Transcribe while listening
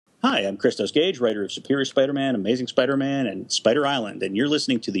Hi, I'm Christos Gage, writer of Superior Spider-Man, Amazing Spider-Man, and Spider Island, and you're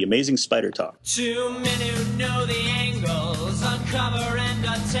listening to the Amazing Spider Talk. Too many who know the angles, uncover and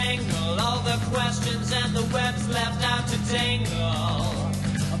untangle all the questions and the webs left out to dangle.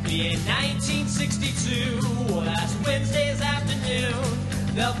 Being 1962, last Wednesday's afternoon,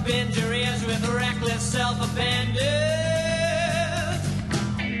 they'll bend your ears with reckless self-abandon.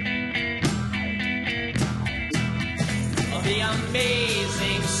 The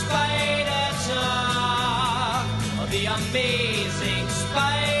Amazing Spider Talk. The Amazing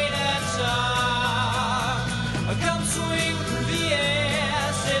Spider Talk. Come swing through the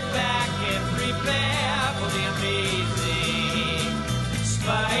air, sit back and prepare for the Amazing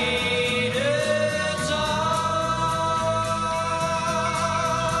Spider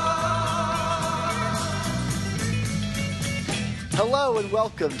Hello and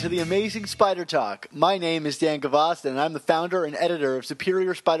welcome to the Amazing Spider Talk. My name is Dan Gavast and I'm the founder and editor of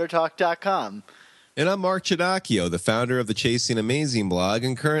SuperiorSpiderTalk.com. And I'm Mark Chinacchio, the founder of the Chasing Amazing blog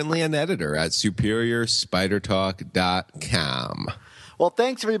and currently an editor at SuperiorSpiderTalk.com. Well,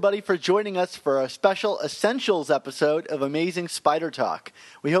 thanks everybody for joining us for a special Essentials episode of Amazing Spider Talk.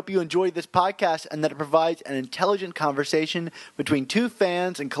 We hope you enjoyed this podcast and that it provides an intelligent conversation between two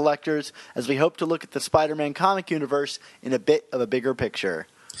fans and collectors as we hope to look at the Spider-Man comic universe in a bit of a bigger picture.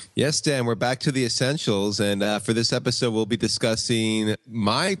 Yes, Dan, we're back to the Essentials, and for this episode we'll be discussing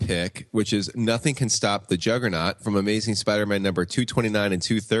my pick, which is Nothing Can Stop the Juggernaut from Amazing Spider-Man number 229 and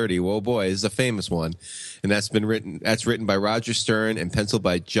 230. Whoa, boy, this is a famous one, and that's written by Roger Stern and penciled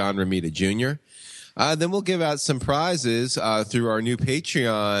by John Romita Jr. Then we'll give out some prizes through our new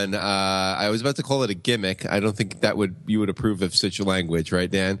Patreon. I was about to call it a gimmick. I don't think you would approve of such language,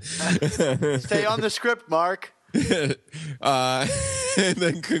 right, Dan? Stay on the script, Mark. And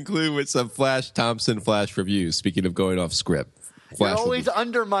then conclude with some Flash Thompson Flash reviews. Speaking of going off script. You're always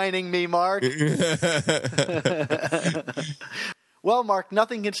undermining me, Mark. Well, Mark,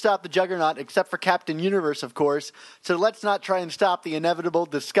 nothing can stop the Juggernaut except for Captain Universe, of course. So let's not try and stop the inevitable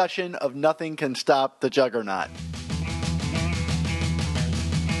discussion of Nothing Can Stop the Juggernaut.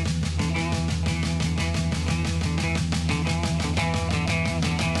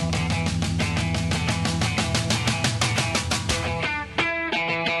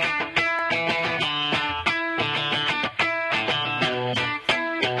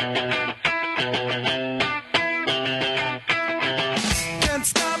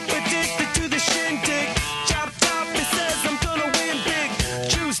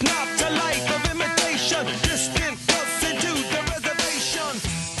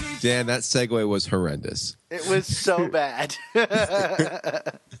 Dan, that segue was horrendous. It was so bad.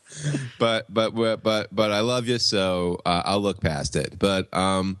 but I love you, so I'll look past it. But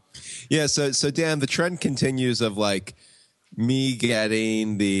yeah, so Dan, the trend continues of like me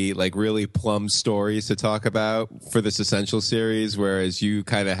getting the like really plum stories to talk about for this Essential series, whereas you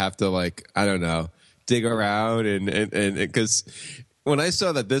kind of have to like, I don't know, dig around and because when I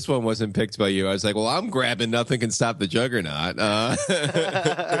saw that this one wasn't picked by you, I was like, well, I'm grabbing Nothing Can Stop the Juggernaut.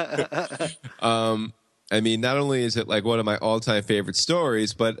 I mean, not only is it like one of my all-time favorite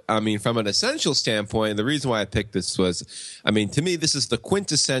stories, but I mean, from an Essential standpoint, the reason why I picked this was, I mean, to me, this is the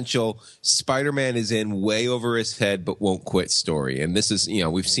quintessential Spider-Man is in way over his head but won't quit story. And this is, you know,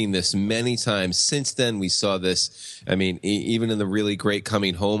 we've seen this many times since then. We saw this, I mean, even in the really great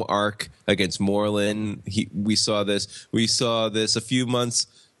Coming Home arc against Moreland, we saw this. We saw this a few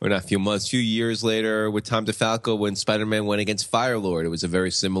years later with Tom DeFalco when Spider-Man went against Firelord. It was a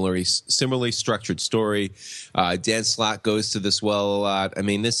very similarly structured story. Dan Slott goes to this well a lot. I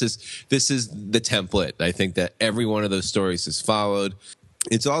mean, this is the template. I think that every one of those stories is followed.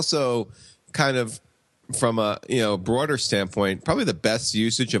 It's also kind of, from a broader standpoint, probably the best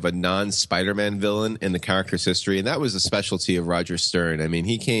usage of a non-Spider-Man villain in the character's history, and that was a specialty of Roger Stern. I mean,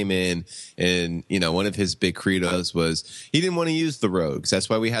 he came in and, one of his big credos was he didn't want to use the rogues. That's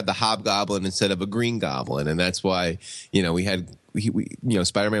why we had the Hobgoblin instead of a Green Goblin, and that's why,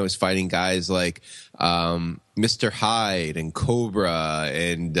 Spider-Man was fighting guys like Mr. Hyde and Cobra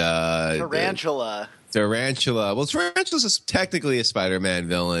and Tarantula. Well, Tarantula's technically a Spider-Man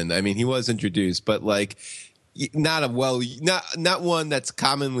villain. I mean, he was introduced, but like not one that's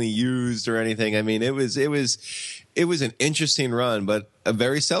commonly used or anything. I mean, it was an interesting run, but a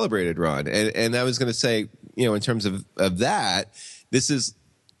very celebrated run. And I was going to say, in terms of that, this is,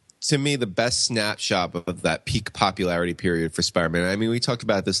 to me, the best snapshot of that peak popularity period for Spider-Man. I mean, we talked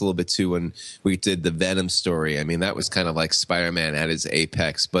about this a little bit too when we did the Venom story. I mean, that was kind of like Spider-Man at his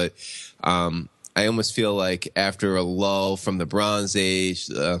apex, but I almost feel like after a lull from the Bronze Age,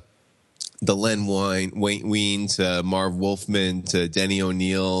 the Len Wein to Marv Wolfman to Denny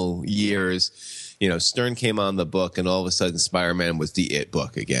O'Neil years, Stern came on the book, and all of a sudden Spider-Man was the it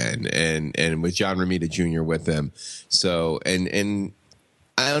book again, and with John Romita Jr. with him. So, and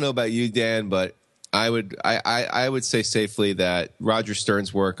I don't know about you, Dan, but I would say safely that Roger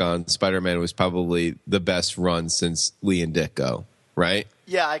Stern's work on Spider-Man was probably the best run since Lee and Ditko, right?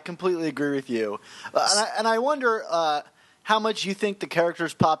 Yeah, I completely agree with you. And I wonder how much you think the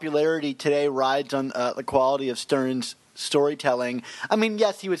character's popularity today rides on the quality of Stern's storytelling. I mean,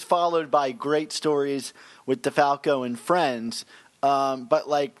 yes, he was followed by great stories with DeFalco and Friends, but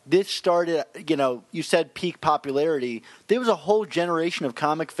like this started, you said peak popularity. There was a whole generation of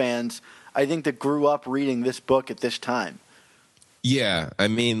comic fans, I think, that grew up reading this book at this time. Yeah, I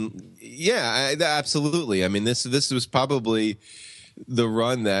mean, absolutely. I mean, this was probably the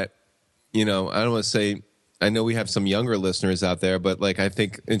run that, I don't want to say, I know we have some younger listeners out there, but like I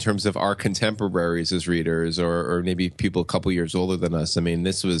think in terms of our contemporaries as readers, or maybe people a couple years older than us, I mean,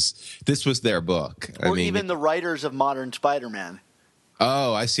 this was their book. Or even the writers of modern Spider-Man.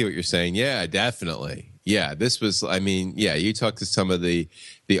 Oh, I see what you're saying. Yeah, definitely. Yeah, this was, I mean, yeah, you talk to some of the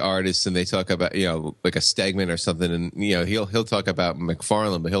artists and they talk about, like a Stegman or something, and, he'll talk about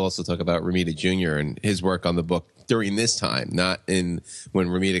McFarlane, but he'll also talk about Romita Jr. and his work on the book during this time, not in when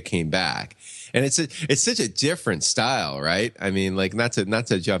Romita came back. And it's such a different style, right? I mean, like not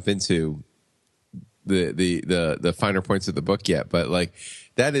to jump into the finer points of the book yet, but like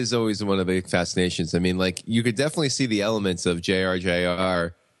that is always one of the big fascinations. I mean, like you could definitely see the elements of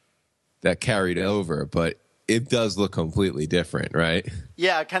JRJR that carried over, but it does look completely different, right?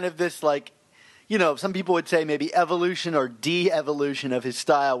 Yeah, kind of this like, some people would say maybe evolution or de-evolution of his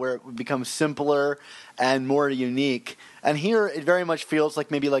style, where it would become simpler and more unique. And here it very much feels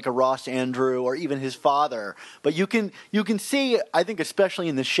like maybe like a Ross Andrew or even his father. But you can see, I think especially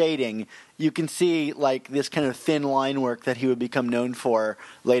in the shading, you can see like this kind of thin line work that he would become known for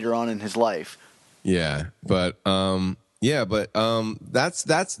later on in his life. Yeah, but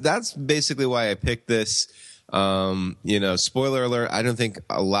that's basically why I picked this. Spoiler alert, I don't think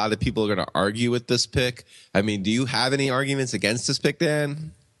a lot of people are going to argue with this pick. I mean, do you have any arguments against this pick,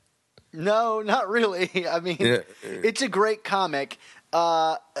 Dan? No, not really. I mean, It's a great comic.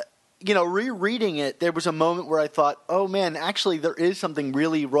 Rereading it, there was a moment where I thought, oh man, actually there is something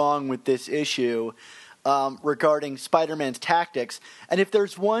really wrong with this issue regarding Spider-Man's tactics. And if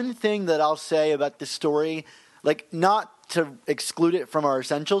there's one thing that I'll say about this story, like not to exclude it from our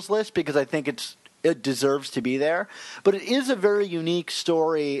essentials list, because I think it deserves to be there, but it is a very unique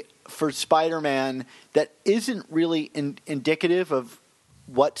story for Spider-Man that isn't really indicative of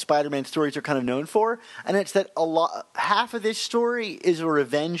what Spider-Man stories are kind of known for, and it's that half of this story is a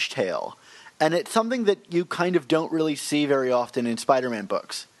revenge tale, and it's something that you kind of don't really see very often in Spider-Man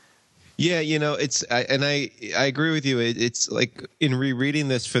books. Yeah, I agree with you. It's like in rereading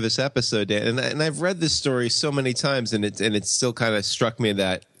this for this episode, Dan, and I've read this story so many times, and it still kind of struck me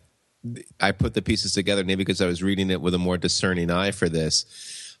that I put the pieces together, maybe because I was reading it with a more discerning eye for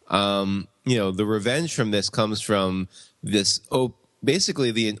this. The revenge from this comes from this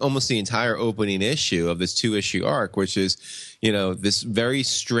basically almost the entire opening issue of this 2-issue arc, which is, this very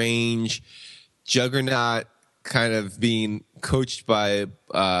strange Juggernaut kind of being coached by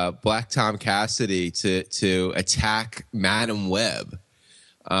Black Tom Cassidy to attack Madam Web.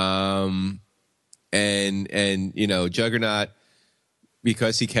 Juggernaut,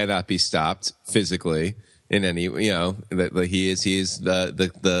 because he cannot be stopped physically in any, that he is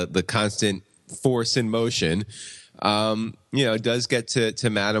the constant force in motion. Does get to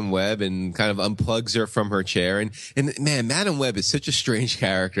Madam Web and kind of unplugs her from her chair. And man, Madam Web is such a strange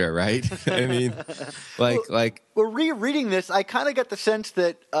character, right? I mean, Well, rereading this, I kind of got the sense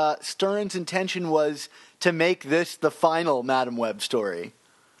that Stern's intention was to make this the final Madam Web story.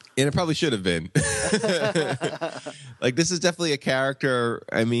 And it probably should have been. Like, this is definitely a character.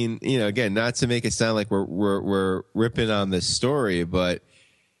 I mean, again, not to make it sound like we're ripping on this story, but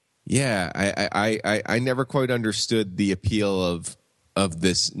yeah, I never quite understood the appeal of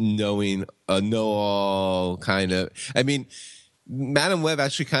this knowing a know-all kind of. I mean, Madam Web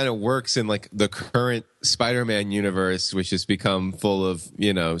actually kind of works in like the current Spider-Man universe, which has become full of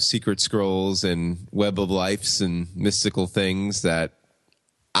secret scrolls and web of lives and mystical things that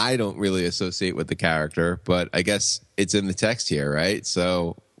I don't really associate with the character, but I guess it's in the text here, right?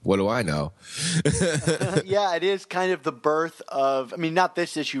 So what do I know? Yeah, it is kind of the birth of, I mean, not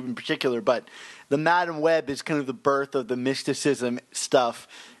this issue in particular, but the Madam Web is kind of the birth of the mysticism stuff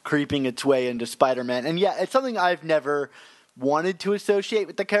creeping its way into Spider-Man. And yeah, it's something I've never wanted to associate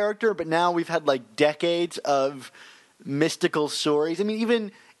with the character, but now we've had like decades of mystical stories. I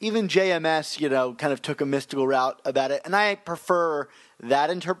mean, even JMS, kind of took a mystical route about it. And I prefer that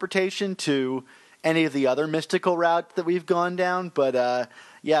interpretation to any of the other mystical routes that we've gone down. But,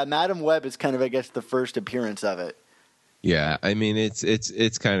 yeah, Madam Web is kind of, I guess, the first appearance of it. Yeah, I mean,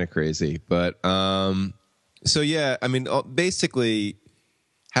 it's kind of crazy. But, so, yeah, I mean, basically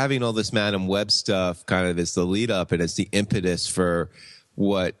having all this Madam Web stuff kind of is the lead up and it's the impetus for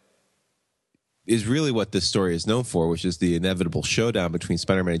what is really what this story is known for, which is the inevitable showdown between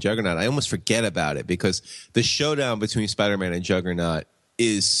Spider-Man and Juggernaut. I almost forget about it because the showdown between Spider-Man and Juggernaut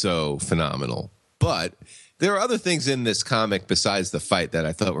is so phenomenal. But there are other things in this comic besides the fight that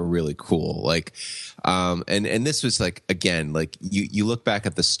I thought were really cool. Like, and this was like, again, like you look back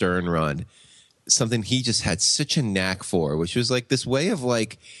at the Stern run, something he just had such a knack for, which was like this way of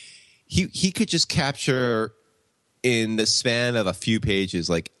like, he could just capture in the span of a few pages,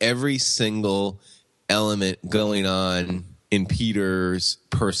 like every single element going on in Peter's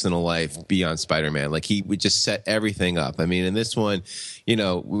personal life beyond Spider-Man. Like he would just set everything up. I mean, in this one,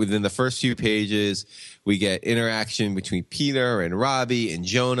 within the first few pages, we get interaction between Peter and Robbie and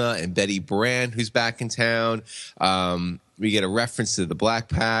Jonah and Betty Brant, who's back in town. We get a reference to the Black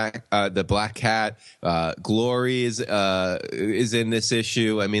Cat. Glory is in this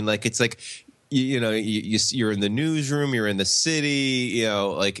issue. I mean, like it's like, you're in the newsroom, you're in the city,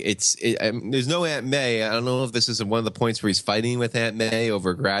 there's no Aunt May. I don't know if this is one of the points where he's fighting with Aunt May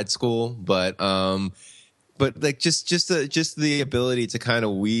over grad school, but like just the ability to kind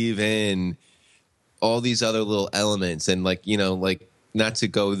of weave in all these other little elements and like not to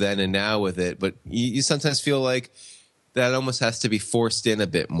go then and now with it, but you sometimes feel like that almost has to be forced in a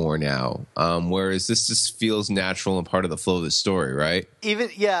bit more now, whereas this just feels natural and part of the flow of the story, right?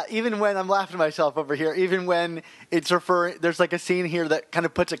 Even when I'm laughing at myself over here, even when it's there's like a scene here that kind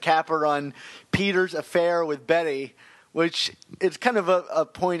of puts a capper on Peter's affair with Betty, which is kind of a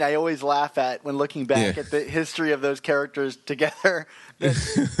point I always laugh at when looking back at the history of those characters together,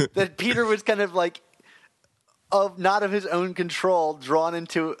 that Peter was kind of like, not of his own control, drawn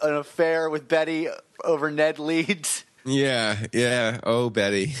into an affair with Betty over Ned Leeds. Yeah. Oh,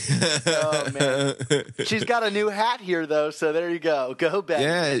 Betty. Oh, man. She's got a new hat here, though, so there you go. Go, Betty.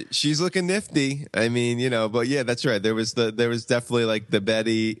 Yeah, she's looking nifty. I mean, but yeah, that's right. There was definitely like the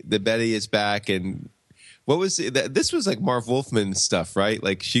Betty is back, and what was it? This was like Marv Wolfman stuff, right?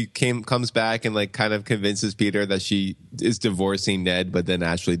 Like she comes back and like kind of convinces Peter that she is divorcing Ned, but then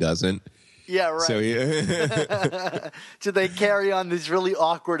actually doesn't. Yeah, right. So, yeah. So they carry on this really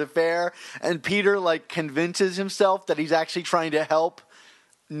awkward affair, and Peter like convinces himself that he's actually trying to help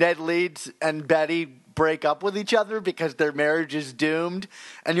Ned Leeds and Betty break up with each other because their marriage is doomed.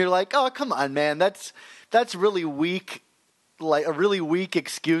 And you're like, oh, come on, man, that's really weak, like a really weak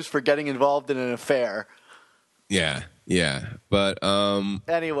excuse for getting involved in an affair. Yeah, but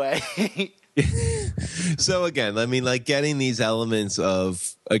anyway. So again, I mean, like getting these elements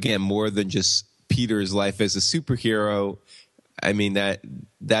of, again, more than just Peter's life as a superhero. I mean,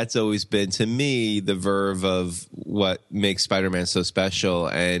 that's always been to me the verve of what makes Spider-Man so special,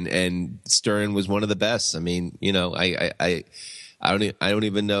 and Stern was one of the best. I mean, I don't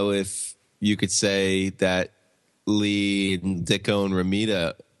even know if you could say that Lee and Ditko and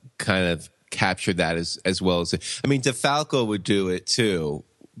Romita kind of captured that as well as, I mean, DeFalco would do it too.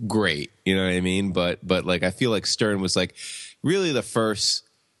 Great, you know what I mean? But like I feel like Stern was like really the first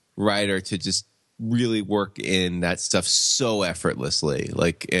writer to just really work in that stuff so effortlessly,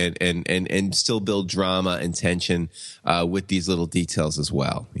 like and still build drama and tension with these little details as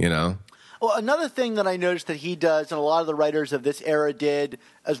well, Well, another thing that I noticed that he does, and a lot of the writers of this era did,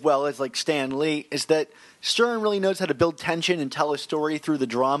 as well as like Stan Lee, is that Stern really knows how to build tension and tell a story through the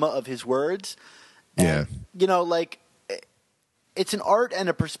drama of his words. And, like it's an art and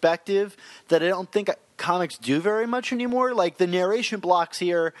a perspective that I don't think comics do very much anymore. Like the narration blocks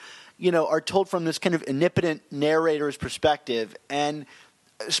here, are told from this kind of omnipotent narrator's perspective. And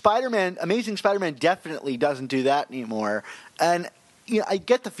Amazing Spider-Man definitely doesn't do that anymore. And, I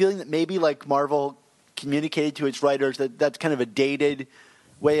get the feeling that maybe like Marvel communicated to its writers that that's kind of a dated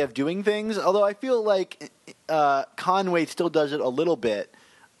way of doing things. Although I feel like Conway still does it a little bit,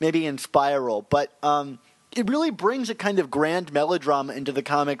 maybe in Spiral. But it really brings a kind of grand melodrama into the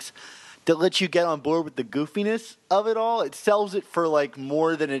comics that lets you get on board with the goofiness of it all. It sells it for like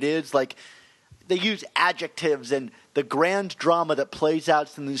more than it is. Like they use adjectives and the grand drama that plays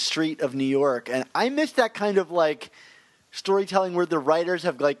out in the street of New York. And I miss that kind of like storytelling where the writers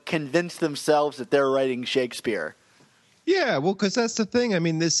have like convinced themselves that they're writing Shakespeare. Yeah, well, because that's the thing. I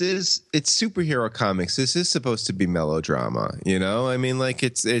mean, it's superhero comics. This is supposed to be melodrama, you know? I mean, like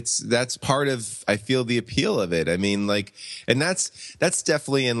that's part of, I feel, the appeal of it. I mean, like, and that's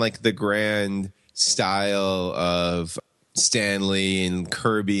definitely in like the grand style of Stan Lee and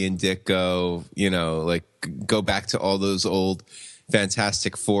Kirby and Ditko, you know, like go back to all those old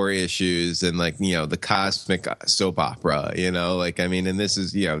Fantastic Four issues and like, you know, the cosmic soap opera, you know, like, I mean, and this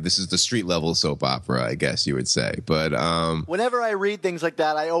is the street level soap opera, I guess you would say. But whenever I read things like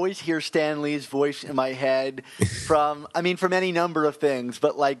that, I always hear Stan Lee's voice in my head from any number of things,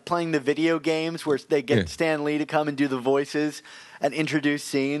 but like playing the video games where they get Stan Lee to come and do the voices and introduce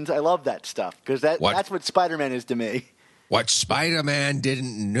scenes. I love that stuff because that's what Spider-Man is to me. What Spider-Man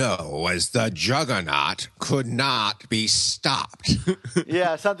didn't know was the Juggernaut could not be stopped.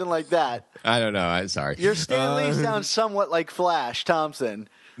 Yeah, something like that. I don't know. I'm sorry. Your Stan Lee sounds somewhat like Flash Thompson.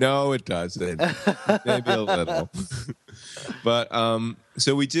 No, it doesn't. Maybe a little. But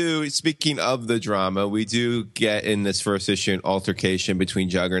so we do, speaking of the drama, we do get in this first issue an altercation between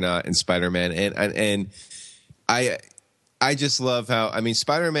Juggernaut and Spider-Man. And I just love how, I mean,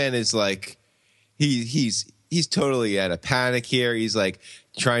 Spider-Man is like, he's totally out of panic here. He's like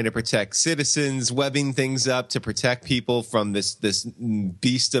trying to protect citizens, webbing things up to protect people from this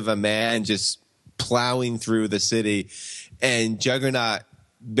beast of a man just plowing through the city. And Juggernaut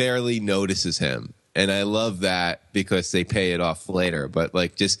barely notices him. And I love that because they pay it off later. But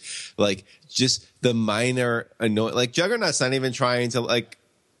just the minor annoying, like Juggernaut's not even trying to like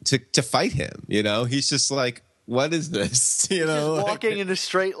to fight him, you know? He's just like, what is this? You know, just walking in a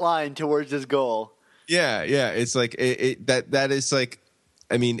straight line towards his goal. Yeah. It's like that is like,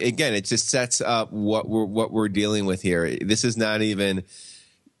 I mean, again, it just sets up what we're dealing with here. This is not even,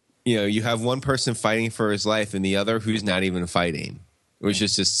 you know, you have one person fighting for his life and the other who's not even fighting, which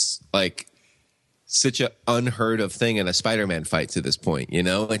is just like such a unheard of thing in a Spider-Man fight to this point. You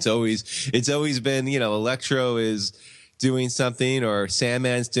know, it's always been, you know, Electro is doing something or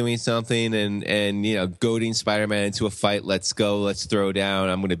Sandman's doing something and you know, goading Spider-Man into a fight. Let's go. Let's throw down.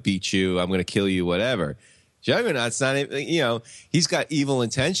 I'm going to beat you. I'm going to kill you, whatever. Juggernaut's not even, you know, he's got evil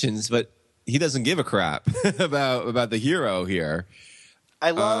intentions, but he doesn't give a crap about the hero here. I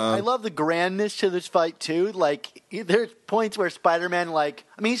love the grandness to this fight too. Like there's points where Spider-Man, like,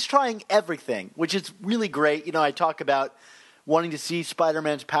 I mean, he's trying everything, which is really great. You know, I talk about wanting to see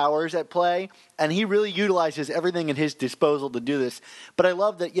Spider-Man's powers at play, and he really utilizes everything at his disposal to do this. But I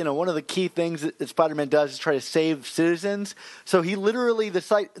love that, you know, one of the key things that Spider-Man does is try to save citizens. So he literally, this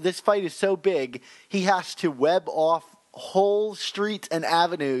fight is so big, he has to web off whole streets and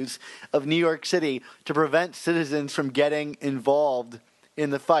avenues of New York City to prevent citizens from getting involved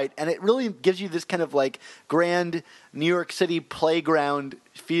in the fight. And it really gives you this kind of like grand New York City playground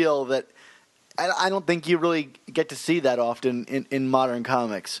feel that I don't think you really get to see that often in modern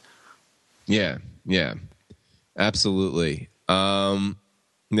comics. Yeah, absolutely. Now,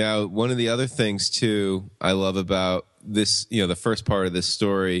 one of the other things too I love about this, you know, the first part of this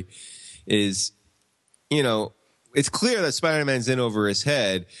story is, you know, it's clear that Spider-Man's in over his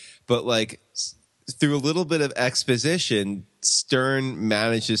head, but like through a little bit of exposition, Stern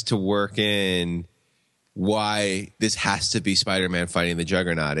manages to work in why this has to be Spider-Man fighting the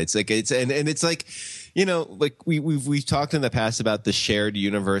Juggernaut. It's like it's like, you know, like we've talked in the past about the shared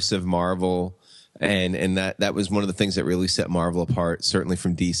universe of Marvel, and that was one of the things that really set Marvel apart, certainly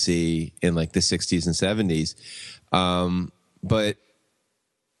from DC in like the 60s and 70s. But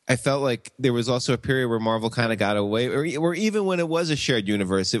I felt like there was also a period where Marvel kind of got away, or even when it was a shared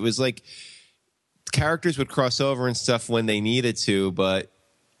universe, it was like characters would cross over and stuff when they needed to, but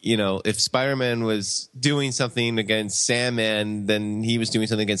you know, if Spider-Man was doing something against Sandman, then he was doing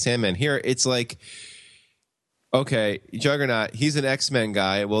something against Sandman. Here, it's like, okay, Juggernaut, he's an X-Men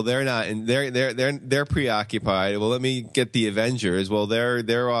guy. Well, they're not, and they're preoccupied. Well, let me get the Avengers. Well,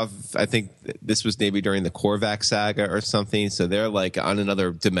 they're off. I think this was maybe during the Korvac saga or something. So they're like on another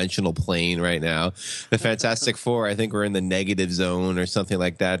dimensional plane right now. The Fantastic Four, I think, were in the negative zone or something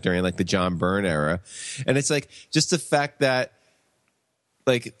like that during like the John Byrne era. And it's like just the fact that,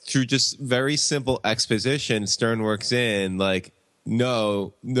 like, through just very simple exposition, Stern works in, like,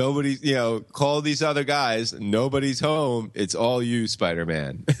 no, nobody's, you know, call these other guys. Nobody's home. It's all you,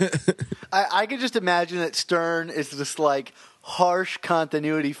 Spider-Man. I could just imagine that Stern is this, like, harsh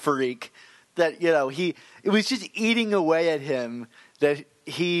continuity freak that, you know, it was just eating away at him that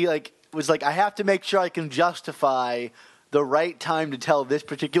he, like, was like, I have to make sure I can justify the right time to tell this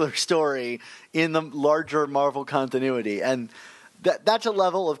particular story in the larger Marvel continuity. And that's a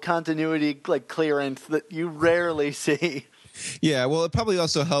level of continuity, like, clearance that you rarely see. Yeah, well, it probably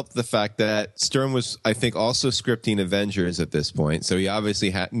also helped the fact that Stern was, I think, also scripting Avengers at this point, so he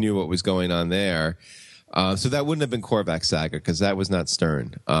obviously knew what was going on there. So that wouldn't have been Korvac Saga because that was not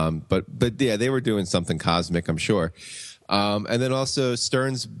Stern. But yeah, they were doing something cosmic, I'm sure. And then also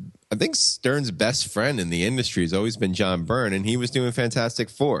I think Stern's best friend in the industry has always been John Byrne, and he was doing Fantastic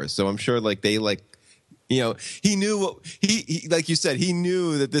Four. So I'm sure he knew what he like you said, he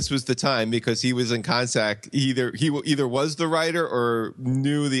knew that this was the time because he was in contact. He either was the writer or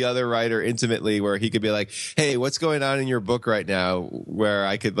knew the other writer intimately, where he could be like, "Hey, what's going on in your book right now?" Where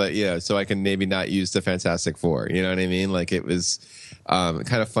I could so I can maybe not use the Fantastic Four. You know what I mean? Like it was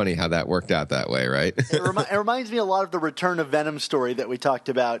kind of funny how that worked out that way, right? It reminds me a lot of the Return of Venom story that we talked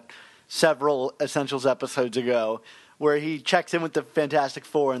about several Essentials episodes ago, where he checks in with the Fantastic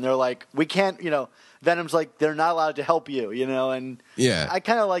Four and they're like, "We can't," Venom's like, they're not allowed to help you, and yeah. I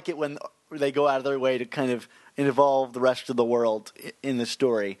kind of like it when they go out of their way to kind of involve the rest of the world in the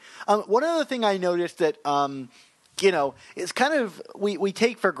story. One other thing I noticed that, is kind of, we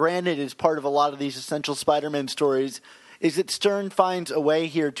take for granted as part of a lot of these Essential Spider-Man stories, is that Stern finds a way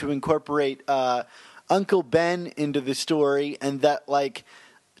here to incorporate Uncle Ben into the story, and that, like,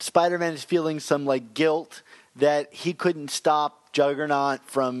 Spider-Man is feeling some, like, guilt that he couldn't stop Juggernaut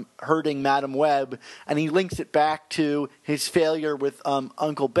from hurting Madam Web, and he links it back to his failure with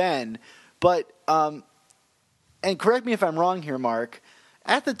Uncle Ben. But, and correct me if I'm wrong here, Mark,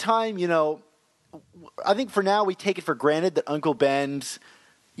 at the time, I think for now we take it for granted that Uncle Ben's,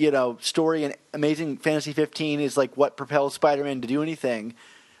 story in Amazing Fantasy 15 is like what propels Spider-Man to do anything.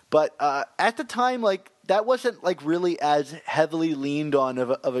 But at the time, like, that wasn't like really as heavily leaned on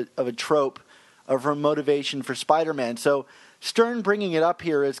of a trope of her motivation for Spider-Man. So Stern bringing it up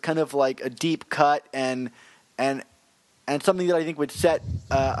here is kind of like a deep cut and something that I think would set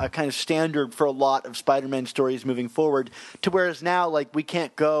a kind of standard for a lot of Spider-Man stories moving forward, to whereas now, like, we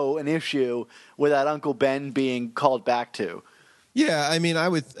can't go an issue without Uncle Ben being called back to. Yeah, I mean, I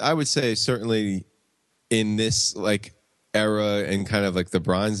would say certainly in this like era and kind of like the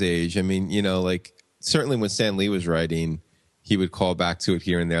Bronze Age, I mean, like certainly when Stan Lee was writing, he would call back to it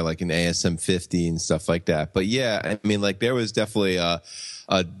here and there, like in ASM 50 and stuff like that. But yeah, I mean, like there was definitely a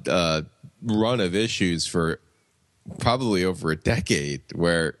run of issues for probably over a decade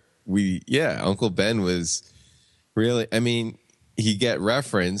where Uncle Ben was really, I mean, he get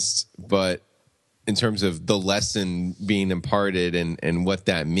referenced, but in terms of the lesson being imparted and what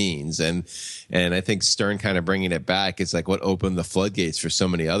that means. And I think Stern kind of bringing it back is like what opened the floodgates for so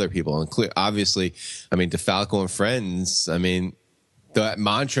many other people. And obviously, I mean, DeFalco and Friends, I mean, that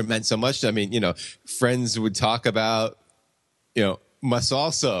mantra meant so much. I mean, Friends would talk about, must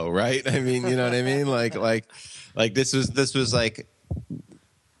also, right? I mean, you know what I mean? Like this was like,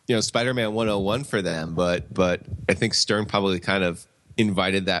 Spider-Man 101 for them. But I think Stern probably kind of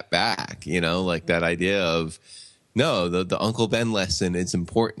invited that back, like that idea of no, the Uncle Ben lesson is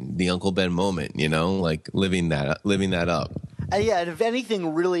important, the Uncle Ben moment, like living that up. And if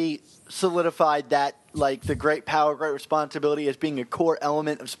anything really solidified that, like, the great power, great responsibility as being a core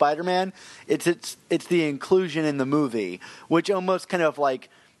element of Spider-Man, it's the inclusion in the movie, which almost kind of like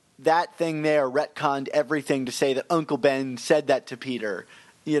that thing there retconned everything to say that Uncle Ben said that to Peter,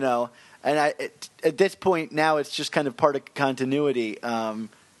 And at this point now, it's just kind of part of continuity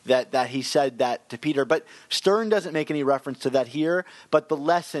that he said that to Peter. But Stern doesn't make any reference to that here, but the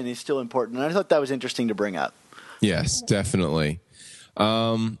lesson is still important. And I thought that was interesting to bring up. Yes, definitely.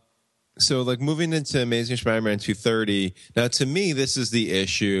 So, like, moving into Amazing Spider-Man 230, now to me, this is the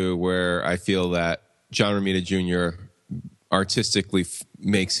issue where I feel that John Romita Jr. artistically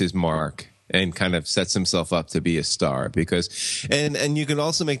makes his mark and kind of sets himself up to be a star, because and you can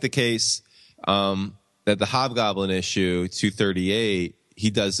also make the case that the Hobgoblin issue 238, he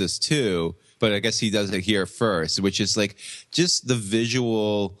does this too, but I guess he does it here first, which is like just the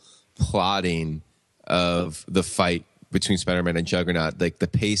visual plotting of the fight between Spider-Man and Juggernaut, like the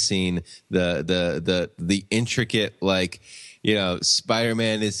pacing, the intricate, like,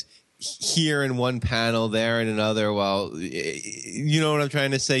 Spider-Man is here in one panel, there in another. Well, you know what I'm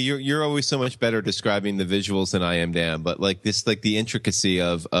trying to say. You're always so much better describing the visuals than I am, Dan. But like this, like the intricacy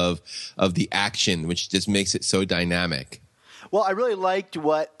of the action, which just makes it so dynamic. Well, I really liked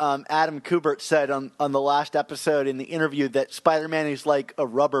what Adam Kubert said on the last episode in the interview, that Spider-Man is like a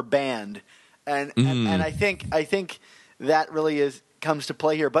rubber band, and I think that really comes to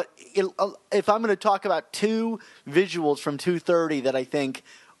play here. But if I'm going to talk about two visuals from 230 that I think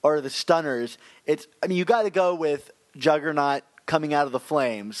are the stunners, you got to go with Juggernaut coming out of the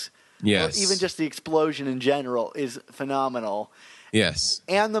flames. Yes. or even just the explosion in general is phenomenal. Yes.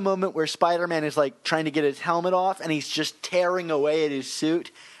 And the moment where Spider-Man is like trying to get his helmet off and he's just tearing away at his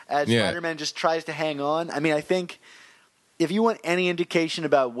suit as Spider-Man just tries to hang on. I mean, I think if you want any indication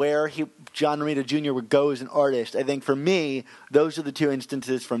about where John Romita Jr. would go as an artist, I think for me, those are the two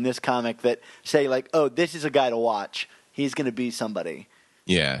instances from this comic that say like, oh, this is a guy to watch. He's going to be somebody.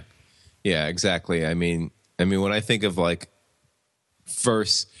 Yeah. Yeah, exactly. I mean, when I think of like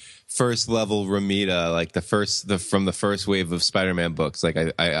first level Romita, like from the first wave of Spider-Man books, like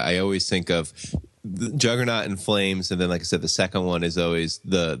I always think of the Juggernaut in flames, and then like I said, the second one is always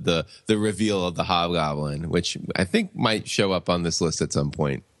the reveal of the Hobgoblin, which I think might show up on this list at some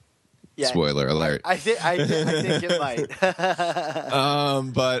point. Yeah, spoiler alert. I think it might.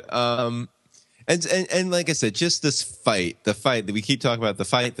 And like I said, just this fight that we keep talking about, the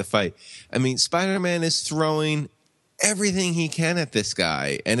fight. I mean, Spider-Man is throwing everything he can at this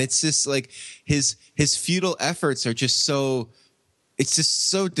guy, and it's just like his futile efforts are just so. It's just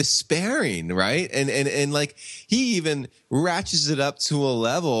so despairing, right? And like he even ratchets it up to a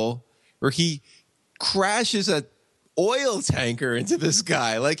level where he crashes a oil tanker into this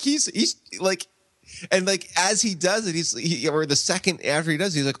guy. Like he's like, and like as he does it, or the second after he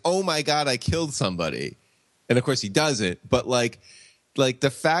does it, he's like, "Oh my God, I killed somebody," and of course he doesn't. But like the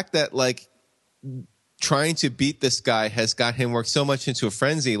fact that like trying to beat this guy has got him worked so much into a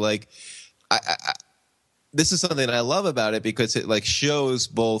frenzy. Like this is something that I love about it, because it like shows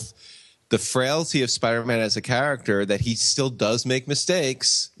both the frailty of Spider-Man as a character, that he still does make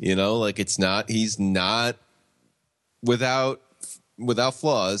mistakes, you know, like he's not without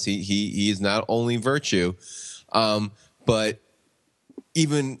flaws. He is not only virtue. But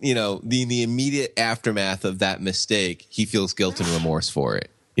even, you know, the immediate aftermath of that mistake, he feels guilt and remorse for it.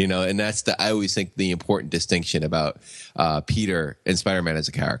 You know, and that's I always think the important distinction about Peter and Spider-Man as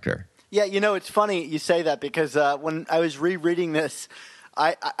a character. Yeah, you know, it's funny you say that, because when I was rereading this,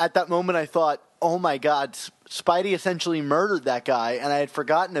 I at that moment I thought, oh my God, Spidey essentially murdered that guy, and I had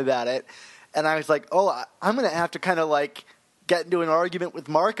forgotten about it. And I was like, oh, I'm going to have to kind of like get into an argument with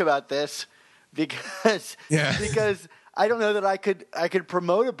Mark about this, because I don't know that I could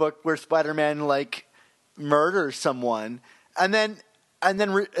promote a book where Spider-Man like murders someone, and then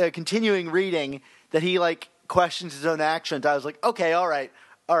continuing reading that he like questions his own actions. I was like, okay, all right.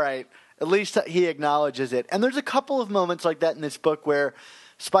 At least he acknowledges it. And there's a couple of moments like that in this book where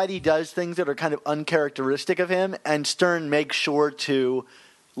Spidey does things that are kind of uncharacteristic of him, and Stern makes sure to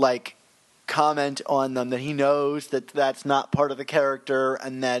like comment on them, that he knows that that's not part of the character,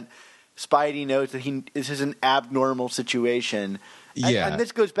 and that Spidey knows that this is an abnormal situation. Yeah. And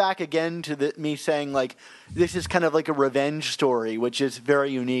this goes back again to me saying like this is kind of like a revenge story, which is very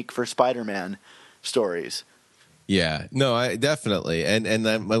unique for Spider-Man stories. Yeah, no, I definitely, and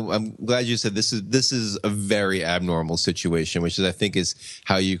I'm glad you said this is a very abnormal situation, which I think is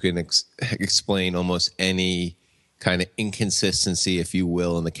how you can explain almost any kind of inconsistency, if you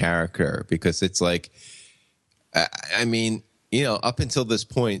will, in the character, because it's like, I mean, you know, up until this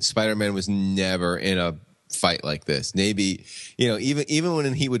point, Spider-Man was never in a fight like this. Maybe, you know, even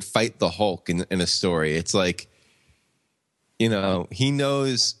when he would fight the Hulk in a story, it's like, you know, he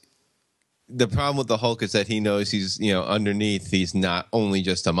knows. The problem with the Hulk is that he knows he's, you know, underneath, he's not only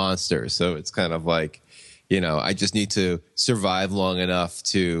just a monster. So it's kind of like, you know, I just need to survive long enough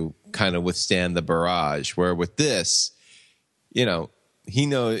to kind of withstand the barrage. Where with this, you know, he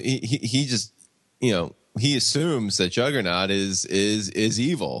just, you know, he assumes that Juggernaut is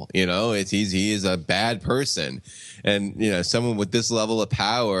evil. You know, he is a bad person, and you know, someone with this level of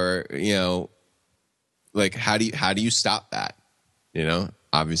power, you know, like how do you stop that? You know,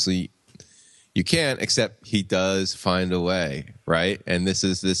 obviously. You can't, except he does find a way, right? And this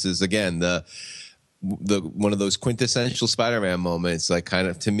is again the one of those quintessential Spider-Man moments. Like, kind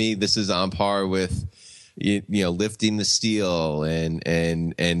of, to me, this is on par with you know, lifting the steel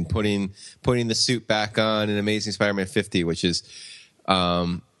and putting the suit back on in Amazing Spider-Man 50, which is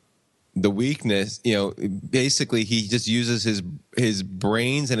the weakness. You know, basically he just uses his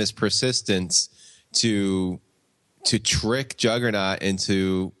brains and his persistence to trick Juggernaut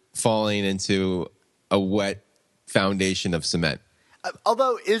into falling into a wet foundation of cement.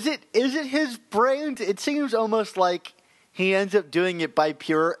 Although, is it his brains? It seems almost like he ends up doing it by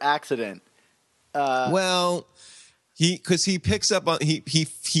pure accident. Well, because he picks up on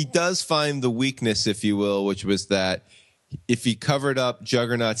he does find the weakness, if you will, which was that if he covered up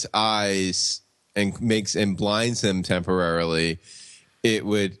Juggernaut's eyes and blinds him temporarily, it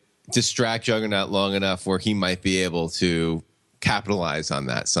would distract Juggernaut long enough where he might be able to capitalize on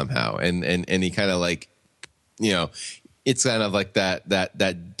that somehow, and he kind of like, you know, it's kind of like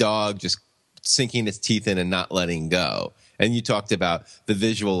that dog just sinking its teeth in and not letting go. And you talked about the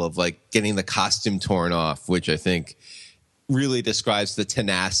visual of like getting the costume torn off, which I think really describes the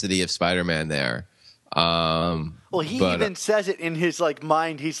tenacity of Spider-Man there. Well, he even says it in his like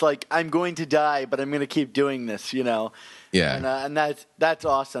mind. He's like, "I'm going to die, but I'm going to keep doing this," you know. Yeah, and that's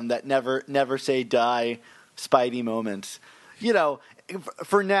awesome. That never say die, Spidey moments. You know,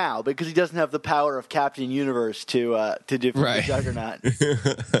 for now, because he doesn't have the power of Captain Universe to defeat the Juggernaut.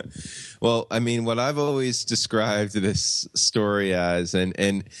 Well, I mean, what I've always described this story as,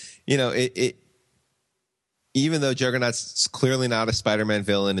 and you know, it even though Juggernaut's clearly not a Spider-Man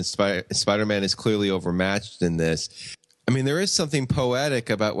villain and Spider-Man is clearly overmatched in this, I mean, there is something poetic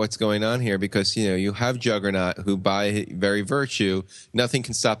about what's going on here because, you know, you have Juggernaut who, by very virtue, nothing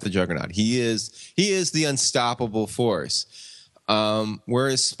can stop the Juggernaut. He is the unstoppable force.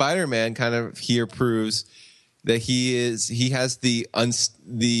 Whereas Spider-Man kind of here proves that he has the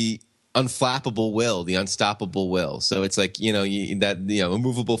unflappable will, the unstoppable will. So it's like, you know,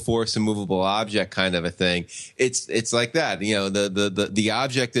 immovable force, immovable object kind of a thing. It's like that. You know, the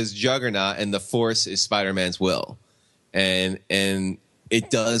object is Juggernaut and the force is Spider-Man's will. And it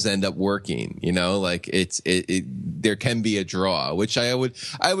does end up working, you know, like there can be a draw, which I would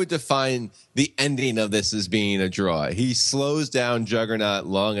define the ending of this as being a draw. He slows down Juggernaut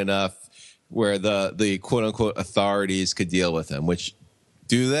long enough where the quote unquote authorities could deal with him, which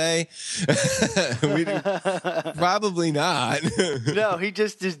do they? Probably not. No, he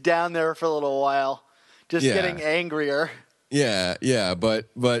just is down there for a little while, just getting angrier. Yeah, but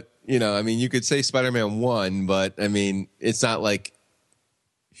you know, I mean, you could say Spider-Man won, but I mean, it's not like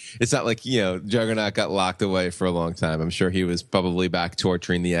you know, Juggernaut got locked away for a long time. I'm sure he was probably back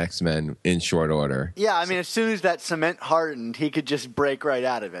torturing the X-Men in short order. Yeah, I mean, as soon as that cement hardened, he could just break right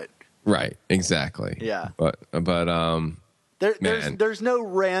out of it. Right, exactly. Yeah, but there's no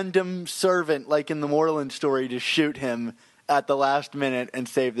random servant like in the Moreland story to shoot him at the last minute and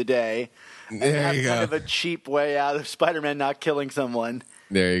save the day. There you go. Kind of a cheap way out of Spider-Man not killing someone.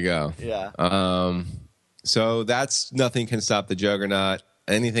 There you go. Yeah. So that's Nothing Can Stop the Juggernaut.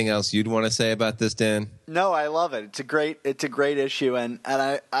 Anything else you'd want to say about this, Dan? No, I love it. It's a great issue, and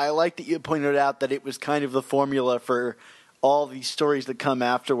I like that you pointed out that it was kind of the formula for all these stories that come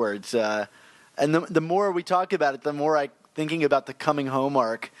afterwards. And the more we talk about it, the more I thinking about the Coming Home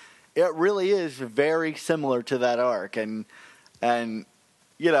arc. It really is very similar to that arc, and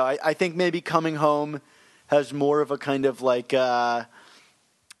you know, I think maybe Coming Home has more of a kind of like I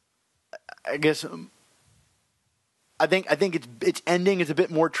guess. I think its ending is a bit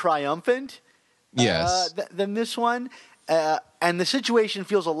more triumphant, yes, than this one, and the situation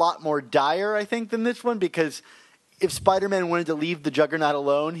feels a lot more dire, I think, than this one, because if Spider-Man wanted to leave the Juggernaut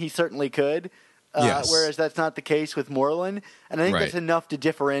alone, he certainly could. Yes. Whereas that's not the case with Moreland, and I think that's enough to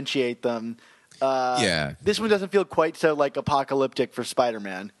differentiate them. This one doesn't feel quite so like apocalyptic for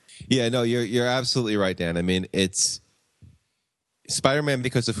Spider-Man. Yeah, no, you're absolutely right, Dan. I mean, it's Spider-Man,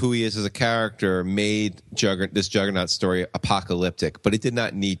 because of who he is as a character, made this Juggernaut story apocalyptic, but it did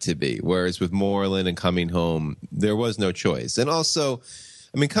not need to be. Whereas with Moreland and Coming Home, there was no choice. And also,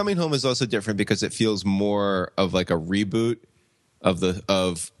 I mean, Coming Home is also different because it feels more of like a reboot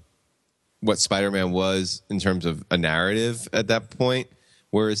of what Spider-Man was in terms of a narrative at that point.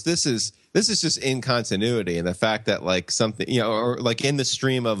 Whereas this is just in continuity, and the fact that like something, you know, or like in the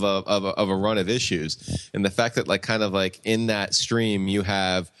stream of a run of issues, and the fact that like kind of like in that stream you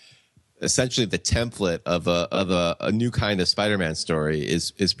have essentially the template of a new kind of Spider-Man story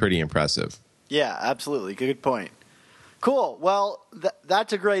is pretty impressive. Yeah, absolutely. Good point. Cool. Well,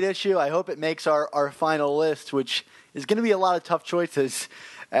 that's a great issue. I hope it makes our final list, which is going to be a lot of tough choices,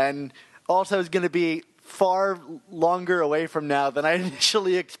 and also is going to be far longer away from now than I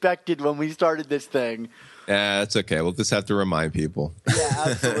initially expected when we started this thing. Yeah, that's okay. We'll just have to remind people. Yeah,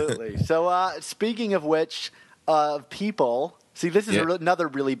 absolutely. So speaking of which, people, see, this is another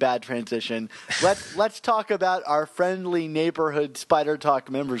really bad transition. Let's talk about our friendly neighborhood Spider Talk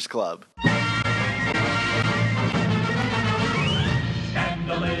Members Club.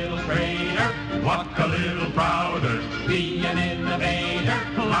 Stand a little straighter, walk a little prouder, be an innovator,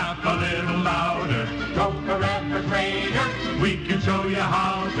 laugh a little louder, stroke a refrigerator, we can show you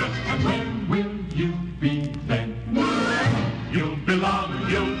how to. And when will you be then? You belong,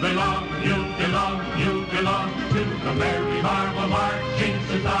 you belong, you belong, you belong to the Merry Marvel Marching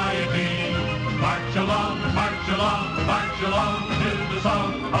Society. March along, march along, march along to the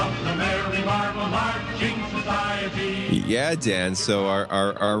song of the Merry Marvel Marching Society. Yeah, Dan. So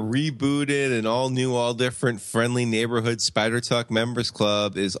our rebooted and all new, all different friendly neighborhood Spider Talk Members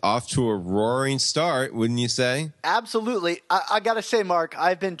Club is off to a roaring start, wouldn't you say? Absolutely. I got to say, Mark,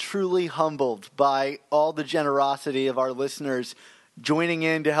 I've been truly humbled by all the generosity of our listeners joining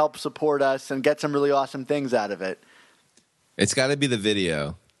in to help support us and get some really awesome things out of it. It's got to be the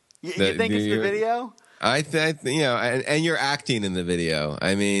video. You think it's the video? I think, and you're acting in the video.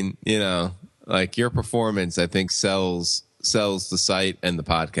 I mean, like your performance, I think sells the site and the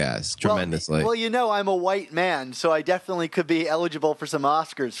podcast tremendously. Well, I'm a white man, so I definitely could be eligible for some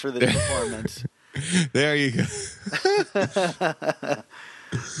Oscars for this performance. There you go.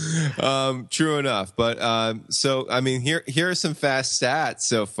 True enough. But so, I mean, here are some fast stats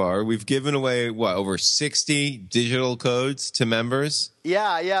so far. We've given away, over 60 digital codes to members?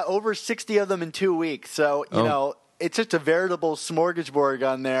 Yeah, over 60 of them in 2 weeks. So, it's just a veritable smorgasbord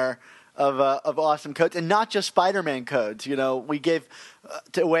on there of awesome codes, and not just Spider-Man codes. We gave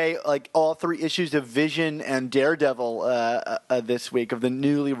away like all 3 issues of Vision and Daredevil this week of the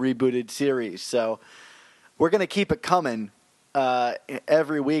newly rebooted series. So we're going to keep it coming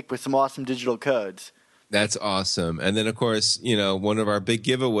every week with some awesome digital codes. That's awesome. And then, of course, one of our big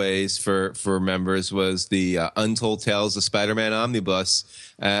giveaways for members was the Untold Tales of Spider-Man Omnibus.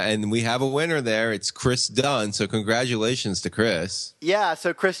 And we have a winner there. It's Chris Dunn. So congratulations to Chris. Yeah.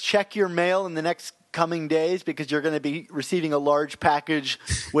 So, Chris, check your mail in the next coming days because you're going to be receiving a large package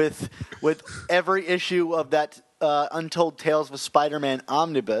with every issue of that Untold Tales of Spider-Man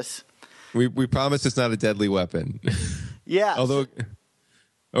Omnibus. We promise it's not a deadly weapon. Yeah. Although...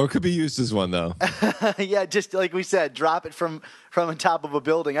 Or it could be used as one, though. Yeah, just like we said, drop it from the top of a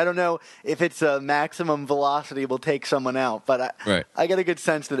building. I don't know if it's a maximum velocity will take someone out, but I get a good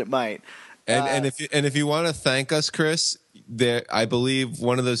sense that it might. And if you want to thank us, Chris, I believe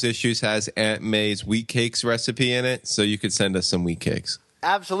one of those issues has Aunt May's wheat cakes recipe in it, so you could send us some wheat cakes.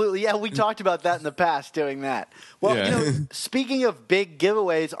 Absolutely. Yeah, we talked about that in the past, doing that. Well, yeah. Speaking of big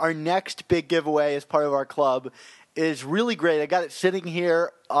giveaways, our next big giveaway as part of our club is really great. I got it sitting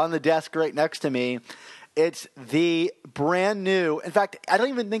here on the desk right next to me. It's the brand new, in fact, I don't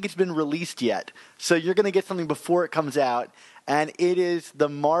even think it's been released yet. So you're going to get something before it comes out. And it is the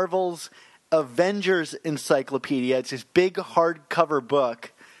Marvel's Avengers Encyclopedia. It's this big hardcover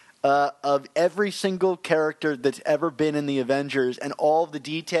book of every single character that's ever been in the Avengers and all of the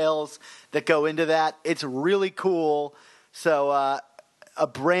details that go into that. It's really cool. So, a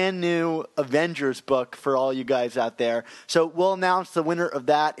brand new Avengers book for all you guys out there. So we'll announce the winner of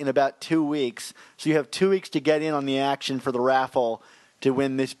that in about 2 weeks. So you have 2 weeks to get in on the action for the raffle to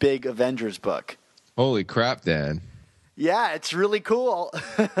win this big Avengers book. Holy crap, Dan. Yeah, it's really cool.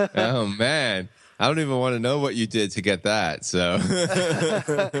 Oh, man. I don't even want to know what you did to get that. So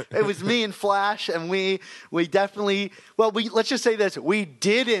it was me and Flash, and we definitely, let's just say this: we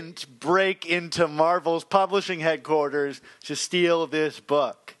didn't break into Marvel's publishing headquarters to steal this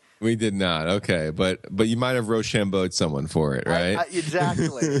book. We did not. Okay, but you might have Rochambeau'd someone for it, right?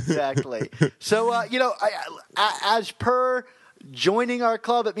 Exactly. So as per joining our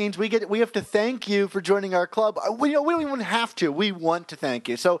club, it means we have to thank you for joining our club. We don't even have to. We want to thank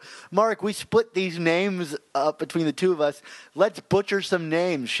you. So, Mark, we split these names up between the two of us. Let's butcher some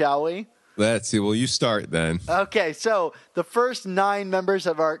names, shall we? Let's see. Well, you start then. Okay. So the first 9 members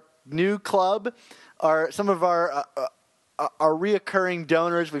of our new club are some of our reoccurring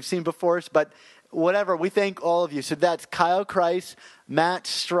donors we've seen before us, but whatever. We thank all of you. So that's Kyle Kreis, Matt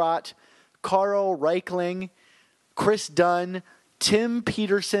Strott, Carl Reichling, Chris Dunn, Tim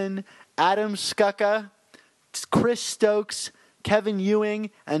Peterson, Adam Skucka, Chris Stokes, Kevin Ewing,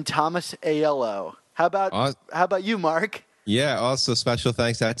 and Thomas Aiello. How about you, Mark? Yeah, also special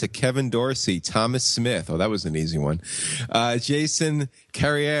thanks out to Kevin Dorsey, Thomas Smith. Oh, that was an easy one. Jason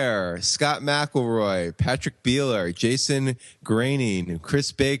Carriere, Scott McElroy, Patrick Beeler, Jason Graining,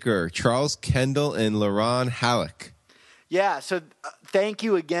 Chris Baker, Charles Kendall, and Laron Halleck. Yeah, so thank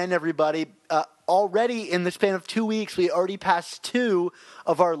you again, everybody. Already in the span of 2 weeks, we already passed 2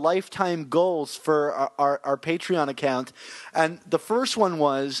 of our lifetime goals for our Patreon account. And the first one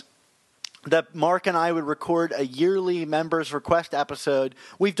was that Mark and I would record a yearly members request episode.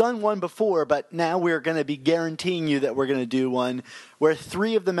 We've done one before, but now we're going to be guaranteeing you that we're going to do one where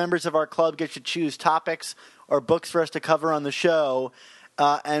 3 of the members of our club get to choose topics or books for us to cover on the show.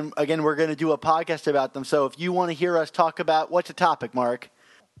 And again, we're going to do a podcast about them. So if you want to hear us talk about, what's the topic, Mark?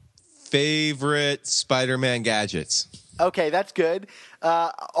 Favorite Spider-Man gadgets. Okay, that's good.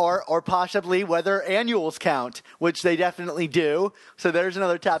 Or possibly whether annuals count, which they definitely do. So there's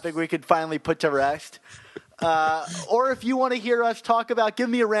another topic we could finally put to rest. Or if you want to hear us talk about, give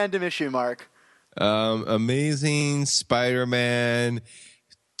me a random issue, Mark. Amazing Spider-Man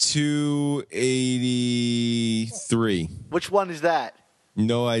 283. Which one is that?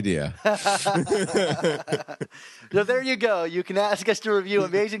 No idea. So there you go. You can ask us to review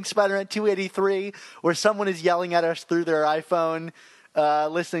Amazing Spider-Man 283, where someone is yelling at us through their iPhone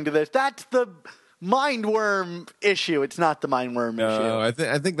listening to this. That's the Mindworm issue. It's not the Mindworm issue.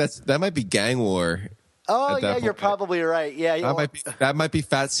 I think that might be Gang War. Oh, yeah, you're probably right. Yeah, that might be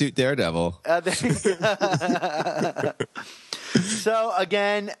Fat Suit Daredevil. So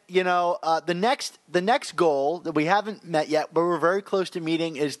again, the next goal that we haven't met yet, but we're very close to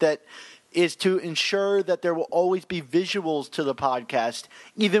meeting, is to ensure that there will always be visuals to the podcast,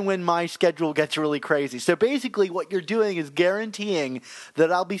 even when my schedule gets really crazy. So basically what you're doing is guaranteeing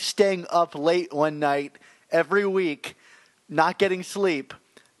that I'll be staying up late one night every week, not getting sleep,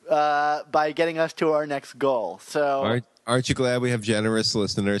 by getting us to our next goal. So aren't you glad we have generous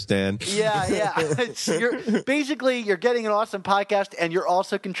listeners, Dan? Yeah. You're getting an awesome podcast, and you're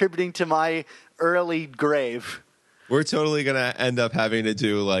also contributing to my early grave. We're totally going to end up having to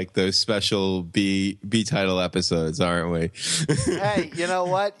do like those special B title episodes, aren't we? Hey, you know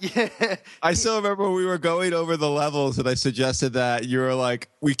what? I still remember when we were going over the levels and I suggested that. You were like,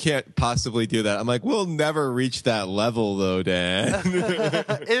 we can't possibly do that. I'm like, we'll never reach that level though, Dan.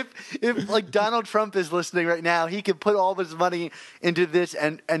 If like Donald Trump is listening right now, he could put all of his money into this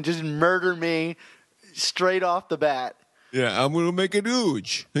and just murder me straight off the bat. Yeah, I'm going to make it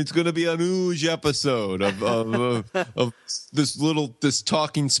huge. It's going to be a huge episode of this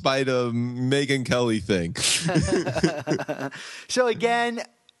talking spider Megyn Kelly thing. So again,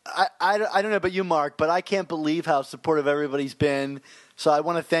 I don't know about you, Mark, but I can't believe how supportive everybody's been. So I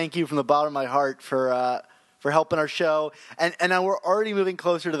want to thank you from the bottom of my heart for helping our show. And now we're already moving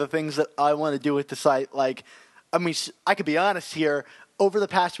closer to the things that I want to do with the site. Like, I mean, I could be honest here. Over the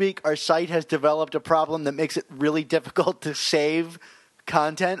past week, our site has developed a problem that makes it really difficult to save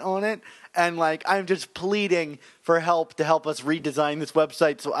content on it. And, like, I'm just pleading for help to help us redesign this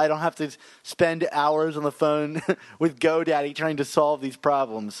website so I don't have to spend hours on the phone with GoDaddy trying to solve these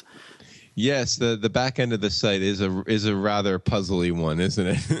problems. Yes, the back end of the site is a rather puzzly one, isn't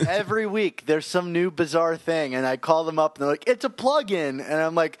it? Every week, there's some new bizarre thing, and I call them up, and they're like, it's a plugin. And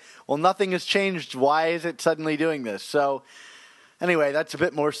I'm like, well, nothing has changed. Why is it suddenly doing this? So... anyway, that's a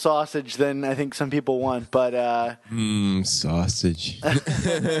bit more sausage than I think some people want, but sausage.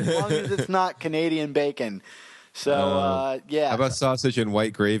 As long as it's not Canadian bacon. So yeah. How about sausage and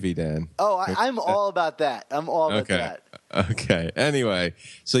white gravy, Dan? Oh, I'm all about that. I'm all about that. Okay. Anyway,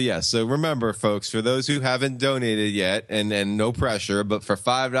 so remember, folks, for those who haven't donated yet, and no pressure, but for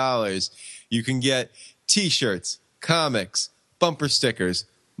 $5, you can get T-shirts, comics, bumper stickers,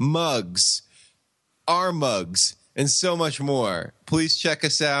 mugs, our mugs, and so much more. Please check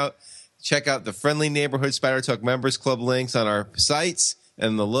us out. Check out the Friendly Neighborhood Spider Talk Members Club links on our sites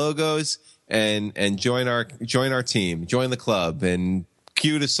and the logos, and join our team, join the club, and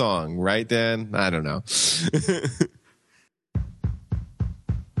cue the song, right, Dan? I don't know.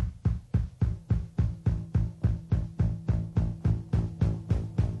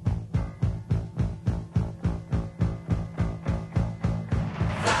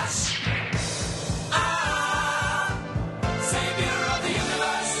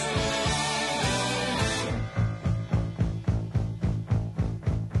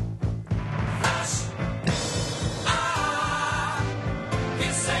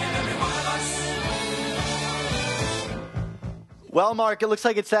 Well, Mark, it looks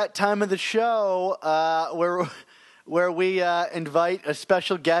like it's that time of the show where we invite a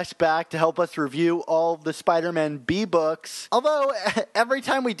special guest back to help us review all the Spider-Man B-books. Although, every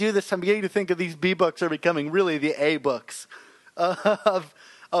time we do this, I'm beginning to think of these B-books are becoming really the A-books of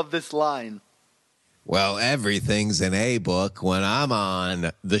this line. Well, everything's an A-book when I'm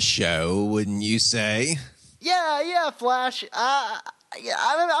on the show, wouldn't you say? Yeah, Flash.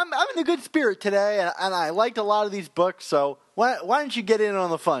 I'm in a good spirit today, and I liked a lot of these books, so why don't you get in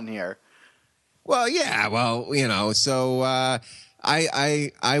on the fun here? Well, yeah, so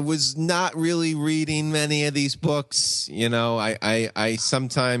I was not really reading many of these books. I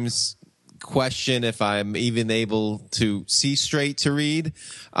sometimes question if I'm even able to see straight to read.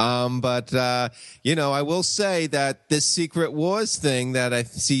 But I will say that this Secret Wars thing that I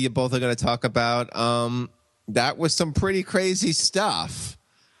see you both are going to talk about, that was some pretty crazy stuff,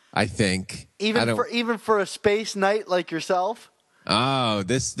 I think. Even for a space knight like yourself? Oh,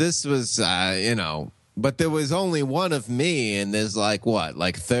 this was, but there was only one of me, and there's like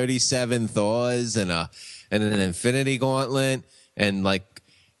 37 Thors and an Infinity Gauntlet, and like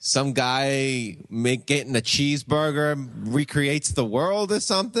some guy getting a cheeseburger recreates the world or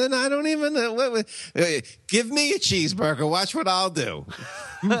something. I don't even know. Give me a cheeseburger. Watch what I'll do.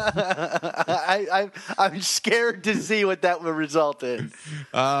 I'm scared to see what that will result in.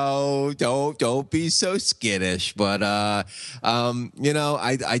 Oh, don't be so skittish. But I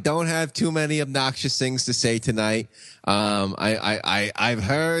don't have too many obnoxious things to say tonight. I've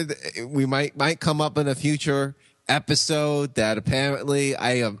heard we might come up in a future episode that apparently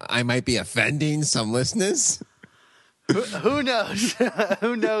I might be offending some listeners. Who knows?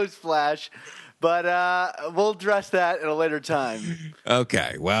 Who knows, Flash? But we'll address that at a later time.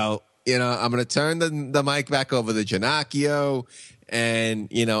 Okay, well, I'm going to turn the mic back over to Janacchio. And,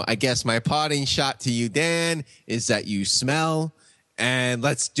 I guess my parting shot to you, Dan, is that you smell. And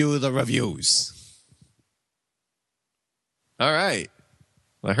let's do the reviews. All right.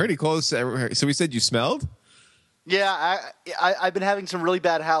 Well, I heard he called. So he said you smelled? Yeah, I've been having some really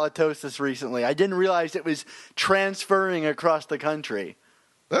bad halitosis recently. I didn't realize it was transferring across the country.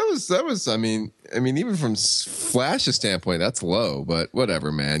 That was. I mean, even from Flash's standpoint, that's low. But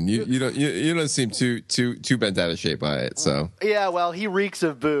whatever, man. You don't seem too bent out of shape by it. So yeah, well, he reeks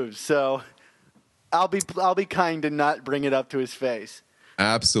of booze, so I'll be kind and not bring it up to his face.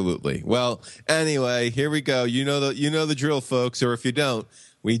 Absolutely. Well, anyway, here we go. You know the drill, folks. Or if you don't,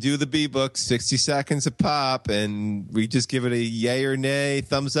 we do the B-book, 60 seconds a pop, and we just give it a yay or nay,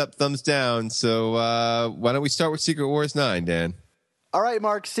 thumbs up, thumbs down. So why don't we start with Secret Wars 9, Dan? All right,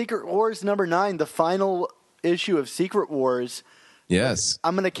 Mark, Secret Wars number 9, the final issue of Secret Wars. Yes.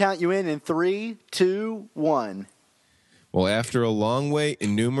 I'm going to count you in 3, 2, 1. Well, after a long wait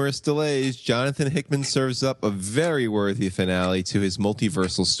and numerous delays, Jonathan Hickman serves up a very worthy finale to his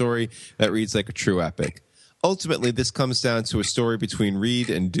multiversal story that reads like a true epic. Ultimately, this comes down to a story between Reed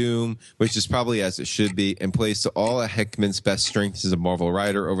and Doom, which is probably as it should be, and plays to all of Hickman's best strengths as a Marvel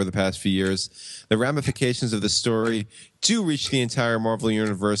writer over the past few years. The ramifications of the story do reach the entire Marvel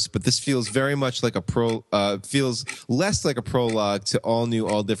universe, but this feels very much like feels less like a prologue to all new,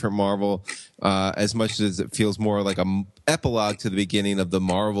 all different Marvel, as much as it feels more like an epilogue to the beginning of the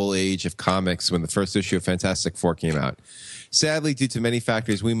Marvel age of comics when the first issue of Fantastic Four came out. Sadly, due to many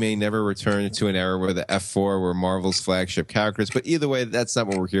factors, we may never return to an era where the F4 were Marvel's flagship characters, but either way, that's not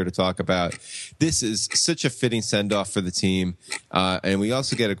what we're here to talk about. This is such a fitting send-off for the team, and we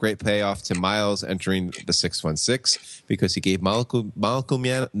also get a great payoff to Miles entering the 616 because he gave Molecule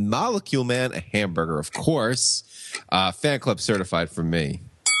Man a hamburger, of course. Fan club certified from me.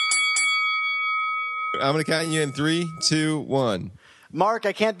 I'm going to count you in 3, 2, 1. Mark,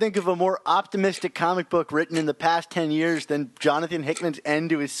 I can't think of a more optimistic comic book written in the past 10 years than Jonathan Hickman's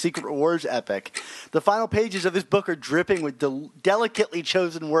end to his Secret Wars epic. The final pages of this book are dripping with delicately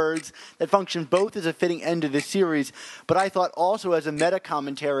chosen words that function both as a fitting end to this series, but I thought also as a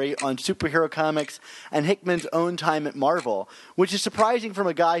meta-commentary on superhero comics and Hickman's own time at Marvel, which is surprising from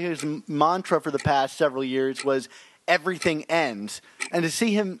a guy whose mantra for the past several years was everything ends. And to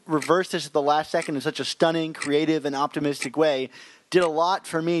see him reverse this at the last second in such a stunning, creative, and optimistic way did a lot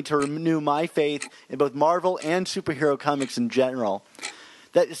for me to renew my faith in both Marvel and superhero comics in general.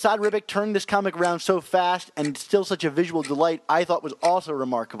 That Saad Ribic turned this comic around so fast and still such a visual delight, I thought was also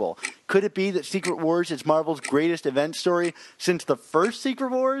remarkable. Could it be that Secret Wars is Marvel's greatest event story since the first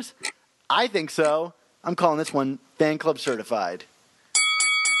Secret Wars? I think so. I'm calling this one Fan Club certified.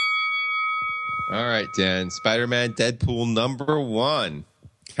 All right, Dan. Spider-Man Deadpool number 1.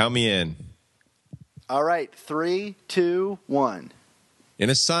 Count me in. All right, 3, 2, 1. In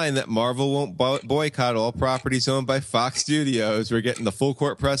a sign that Marvel won't boycott all properties owned by Fox Studios, we're getting the full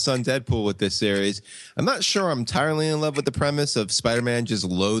court press on Deadpool with this series. I'm not sure I'm entirely in love with the premise of Spider-Man just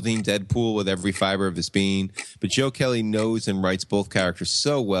loathing Deadpool with every fiber of his being, but Joe Kelly knows and writes both characters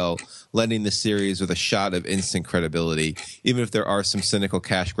so well, lending the series with a shot of instant credibility, even if there are some cynical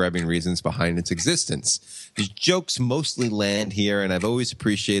cash-grabbing reasons behind its existence. The jokes mostly land here, and I've always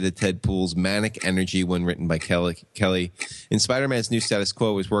appreciated Deadpool's manic energy when written by Kelly. In Spider-Man's new status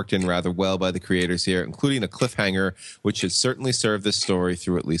quo was worked in rather well by the creators here, including a cliffhanger, which should certainly serve this story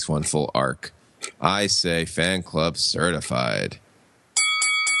through at least one full arc. I say Fan Club certified.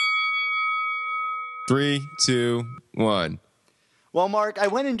 3, 2, 1. Well, Mark, I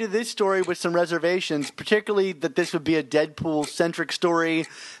went into this story with some reservations, particularly that this would be a Deadpool-centric story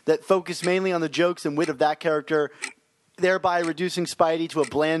that focused mainly on the jokes and wit of that character. thereby reducing Spidey to a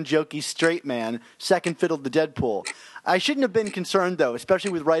bland, jokey straight man, second fiddle to Deadpool. I shouldn't have been concerned, though, especially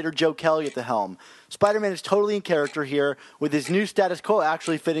with writer Joe Kelly at the helm. Spider-Man is totally in character here, with his new status quo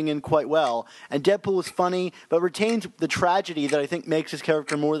actually fitting in quite well, and Deadpool is funny, but retains the tragedy that I think makes his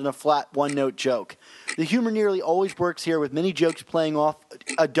character more than a flat one-note joke. The humor nearly always works here, with many jokes playing off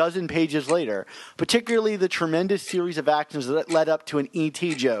a dozen pages later, particularly the tremendous series of actions that led up to an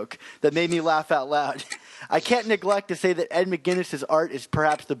E.T. joke that made me laugh out loud. I can't neglect to say that Ed McGuinness's art is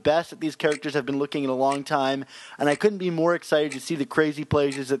perhaps the best that these characters have been looking in a long time, and I couldn't be more excited to see the crazy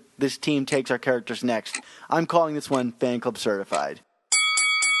places that this team takes our characters next. I'm calling this one Fan Club Certified.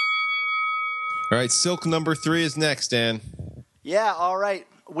 All right, Silk number 3 is next, Dan. Yeah, all right.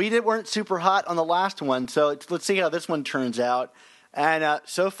 We weren't super hot on the last one, so let's see how this one turns out. And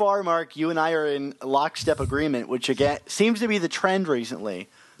so far, Mark, you and I are in lockstep agreement, which again seems to be the trend recently.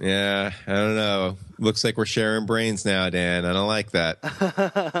 Yeah, I don't know. Looks like we're sharing brains now, Dan. I don't like that.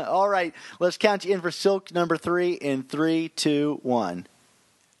 All right, let's count you in for Silk number 3 in 3, 2, 1.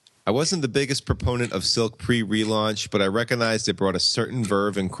 I wasn't the biggest proponent of Silk pre-relaunch, but I recognized it brought a certain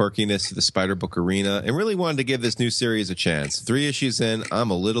verve and quirkiness to the Spider Book arena and really wanted to give this new series a chance. 3 issues in,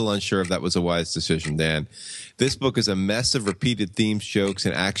 I'm a little unsure if that was a wise decision, Dan. This book is a mess of repeated themes, jokes,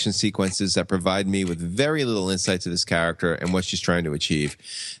 and action sequences that provide me with very little insight to this character and what she's trying to achieve.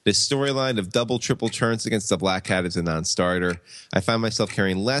 This storyline of double, triple turns against the Black Cat is a non-starter. I find myself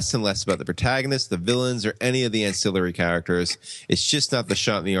caring less and less about the protagonist, the villains, or any of the ancillary characters. It's just not the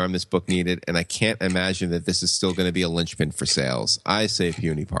shot in the arm this book needed, and I can't imagine that this is still going to be a linchpin for sales. I say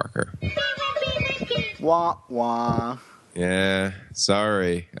Puny Parker. Wah, wah. Yeah,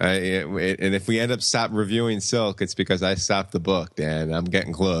 sorry. And if we end up stopping reviewing Silk, it's because I stopped the book, Dan. I'm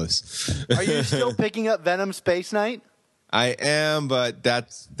getting close. Are you still picking up Venom Space Knight? I am, but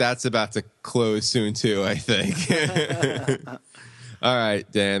that's about to close soon too, I think. All right,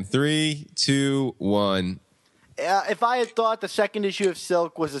 Dan. 3, 2, 1. If I had thought the second issue of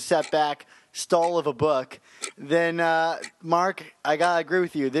Silk was a setback, stall of a book, then, Mark, I gotta agree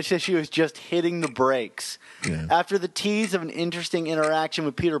with you. This issue is just hitting the brakes. Yeah. After the tease of an interesting interaction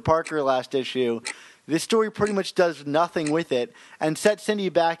with Peter Parker last issue, this story pretty much does nothing with it and sets Cindy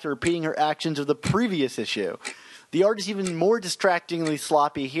back to repeating her actions of the previous issue. The art is even more distractingly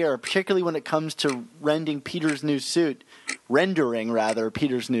sloppy here, particularly when it comes to rendering Peter's new suit.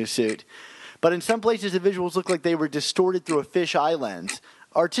 But in some places, the visuals look like they were distorted through a fisheye lens.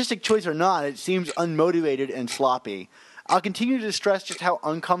 Artistic choice or not, it seems unmotivated and sloppy. I'll continue to stress just how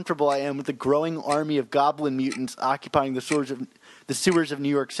uncomfortable I am with the growing army of goblin mutants occupying the sewers of New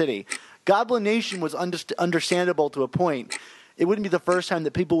York City. Goblin Nation was understandable to a point. It wouldn't be the first time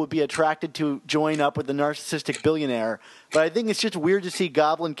that people would be attracted to join up with a narcissistic billionaire, but I think it's just weird to see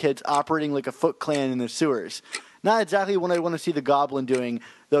goblin kids operating like a Foot Clan in the sewers. Not exactly what I want to see the Goblin doing,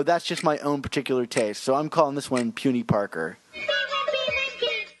 though that's just my own particular taste, so I'm calling this one Puny Parker.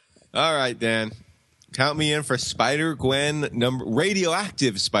 All right, Dan. Count me in for Spider-Gwen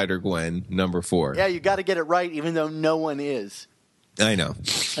Radioactive Spider-Gwen number 4. Yeah, you got to get it right, even though no one is. I know.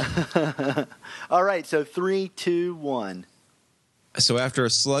 All right, so 3, 2, 1. So after a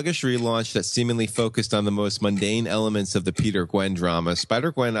sluggish relaunch that seemingly focused on the most mundane elements of the Peter-Gwen drama,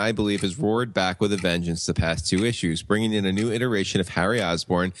 Spider-Gwen, I believe, has roared back with a vengeance the past 2 issues, bringing in a new iteration of Harry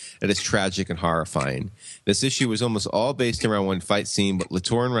Osborn that is tragic and horrifying. This issue was almost all based around one fight scene, but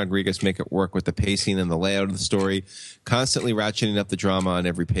Latour and Rodriguez make it work with the pacing and the layout of the story, constantly ratcheting up the drama on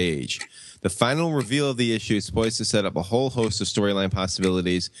every page. The final reveal of the issue is poised to set up a whole host of storyline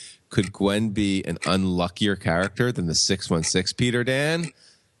possibilities. Could Gwen be an unluckier character than the 616 Peter, Dan?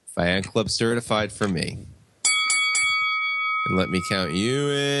 Fan Club certified for me. And let me count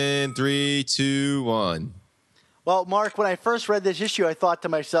you in. 3, 2, 1. Well, Mark, when I first read this issue, I thought to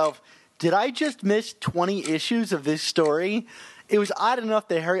myself, did I just miss 20 issues of this story? It was odd enough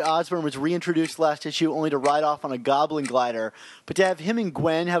that Harry Osborn was reintroduced last issue only to ride off on a goblin glider, but to have him and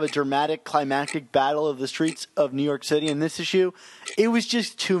Gwen have a dramatic, climactic battle of the streets of New York City in this issue, it was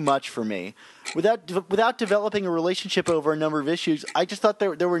just too much for me. Without developing a relationship over a number of issues, I just thought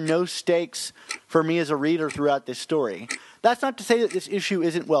there were no stakes for me as a reader throughout this story. That's not to say that this issue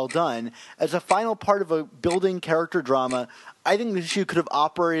isn't well done. As a final part of a building character drama, I think this issue could have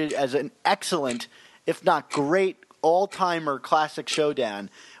operated as an excellent, if not great, all-timer classic showdown,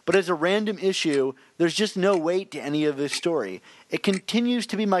 but as a random issue, there's just no weight to any of this story. It continues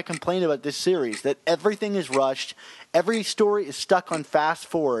to be my complaint about this series, that everything is rushed, every story is stuck on fast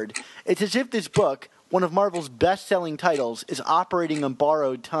forward. It's as if this book, one of Marvel's best-selling titles, is operating on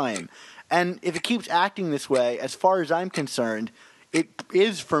borrowed time. And if it keeps acting this way, as far as I'm concerned, it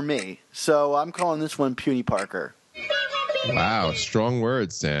is for me. So I'm calling this one Puny Parker. Wow, strong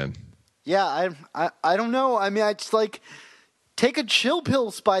words, Dan. Yeah, I don't know. I mean, it's like, take a chill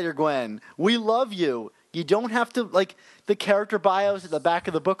pill, Spider-Gwen. We love you. You don't have to, like, the character bios at the back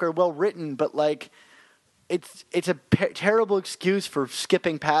of the book are well written, but, like, it's a terrible excuse for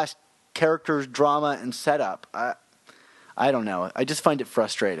skipping past characters, drama, and setup. I don't know. I just find it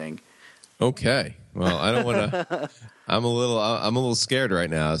frustrating. Okay. Well, I don't want to. I'm a little scared right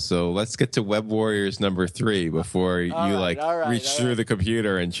now. So let's get to Web Warriors number 3 before you reach through the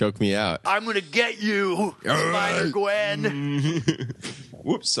computer and choke me out. I'm gonna get you, Spider-Gwen.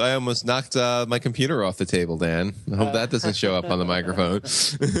 Whoops! I almost knocked my computer off the table, Dan. I hope that doesn't show up on the microphone.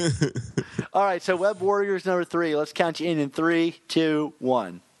 All right. So Web Warriors number 3. Let's count you in 3, 2,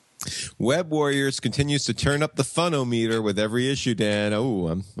 1. Web Warriors continues to turn up the funometer with every issue, Dan. Oh,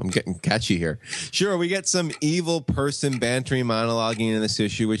 I'm getting catchy here. Sure, we get some evil person bantering, monologuing in this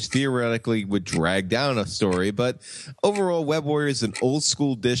issue, which theoretically would drag down a story, but overall, Web Warriors is an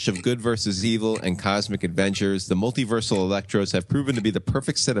old-school dish of good versus evil and cosmic adventures. The multiversal Electros have proven to be the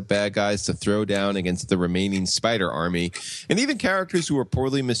perfect set of bad guys to throw down against the remaining Spider Army, and even characters who were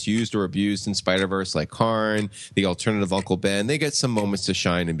poorly misused or abused in Spider-Verse, like Karn, the alternative Uncle Ben, they get some moments to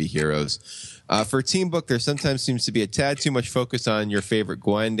shine and be heroes. For a team book, there sometimes seems to be a tad too much focus on your favorite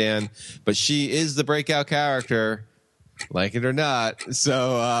Gwen, Dan, but she is the breakout character, like it or not.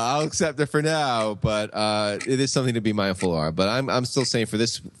 So I'll accept it for now, but it is something to be mindful of. But I'm still saying for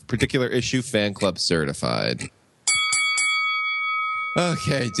this particular issue, fan club certified.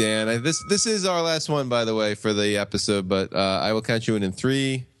 Okay, Dan. This is our last one, by the way, for the episode, but I will count you in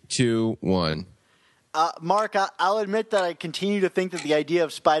 3, 2, 1. Mark, I'll admit that I continue to think that the idea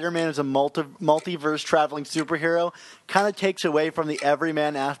of Spider-Man as a multiverse traveling superhero kind of takes away from the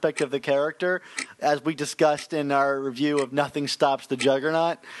everyman aspect of the character, as we discussed in our review of Nothing Stops the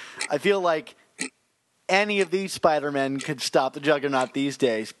Juggernaut. I feel like any of these Spider-Men could stop the Juggernaut these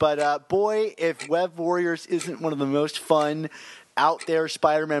days. But boy, if Web Warriors isn't one of the most fun, out there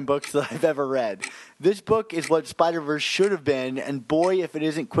Spider-Man books that I've ever read. This book is what Spider-Verse should have been, and boy, if it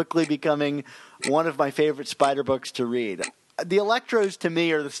isn't quickly becoming one of my favorite Spider books to read. The Electros, to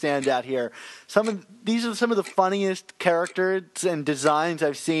me, are the standout here. These are some of the funniest characters and designs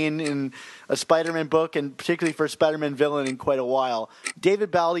I've seen in a Spider-Man book, and particularly for a Spider-Man villain in quite a while.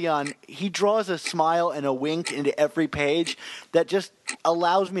 David Baldeon, he draws a smile and a wink into every page that just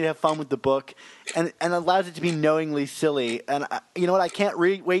allows me to have fun with the book and allows it to be knowingly silly. And you know what? I can't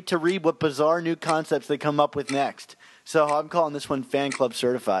wait to read what bizarre new concepts they come up with next. So I'm calling this one Fan Club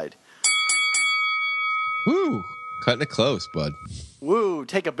Certified. Woo! Cutting it close, bud. Woo,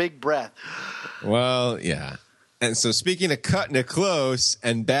 take a big breath. Well, yeah. And so speaking of cutting it close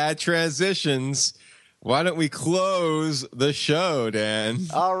and bad transitions, why don't we close the show, Dan?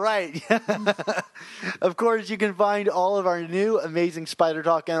 All right. Of course, you can find all of our new Amazing Spider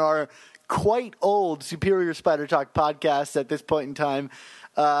Talk and our quite old Superior Spider Talk podcasts at this point in time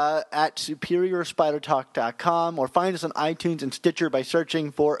at superiorspidertalk.com, or find us on iTunes and Stitcher by searching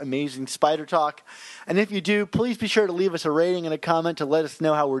for Amazing Spider Talk. And if you do, please be sure to leave us a rating and a comment to let us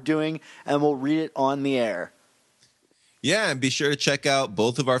know how we're doing, and we'll read it on the air. Yeah, and be sure to check out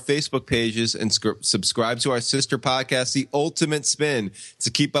both of our Facebook pages and subscribe to our sister podcast, The Ultimate Spin, to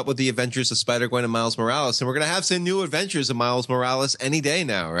keep up with the adventures of Spider-Gwen and Miles Morales. And we're going to have some new adventures of Miles Morales any day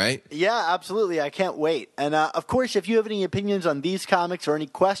now, right? Yeah, absolutely. I can't wait. And, of course, if you have any opinions on these comics or any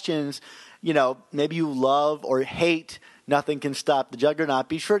questions, you know, maybe you love or hate Nothing Can Stop the Juggernaut,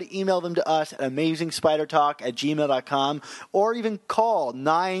 be sure to email them to us at amazingspidertalk@gmail.com, or even call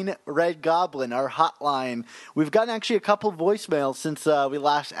 9 Red Goblin, our hotline. We've gotten actually a couple of voicemails since we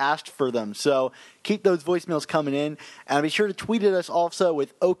last asked for them, so keep those voicemails coming in. And be sure to tweet at us also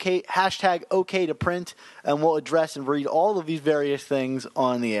with hashtag OK to print, and we'll address and read all of these various things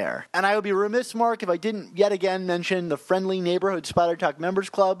on the air. And I would be remiss, Mark, if I didn't yet again mention the Friendly Neighborhood Spider Talk Members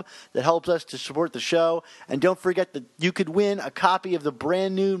Club that helps us to support the show. And don't forget that you could win a copy of the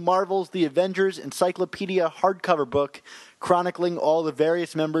brand new Marvel's The Avengers Encyclopedia hardcover book chronicling all the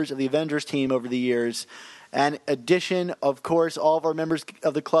various members of the Avengers team over the years. And addition, of course, all of our members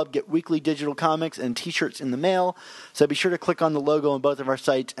of the club get weekly digital comics and T-shirts in the mail. So be sure to click on the logo on both of our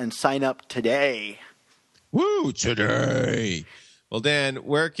sites and sign up today. Woo, today. Well, Dan,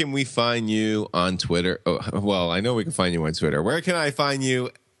 where can we find you on Twitter? Oh, well, I know we can find you on Twitter. Where can I find you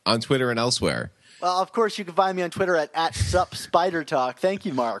on Twitter and elsewhere? Well, of course, you can find me on Twitter at @SupSpiderTalk. Thank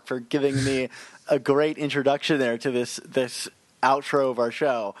you, Mark, for giving me a great introduction there to this outro of our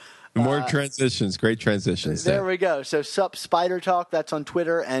show. More transitions, great transitions. There we go. So Sup Spider Talk, that's on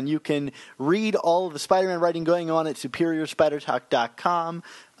Twitter, and you can read all of the Spider-Man writing going on at superiorspidertalk.com,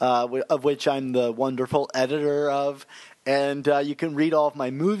 of which I'm the wonderful editor of. And you can read all of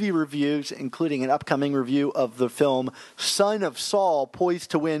my movie reviews, including an upcoming review of the film Son of Saul, poised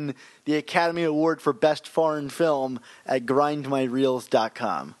to win the Academy Award for Best Foreign Film at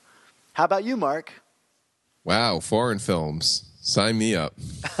grindmyreels.com. How about you, Mark? Wow, foreign films. Sign me up.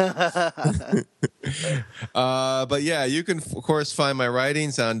 But yeah, you can, of course, find my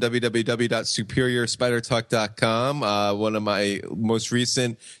writings on www.superiorspidertalk.com. One of my most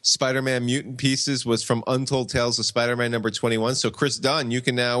recent Spider-Man mutant pieces was from Untold Tales of Spider-Man number 21. So, Chris Dunn, you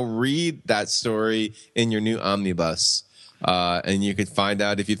can now read that story in your new omnibus. And you can find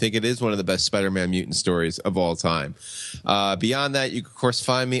out if you think it is one of the best Spider-Man mutant stories of all time. Beyond that, you can, of course,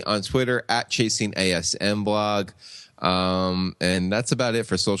 find me on Twitter at ChasingASMblog. And that's about it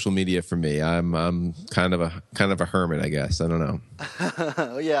for social media for me. I'm kind of a hermit, I guess. I don't know.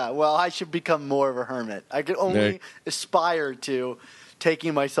 Yeah, well, I should become more of a hermit. I could only aspire to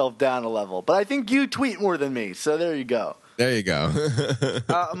taking myself down a level. But I think you tweet more than me, so there you go. There you go.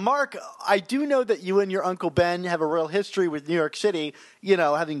 Mark, I do know that you and your Uncle Ben have a real history with New York City, you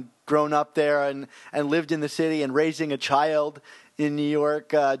know, having grown up there and lived in the city and raising a child in New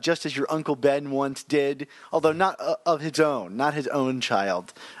York, just as your Uncle Ben once did, although not of his own, not his own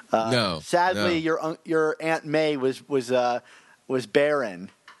child. No. Sadly, no. your Aunt May was barren.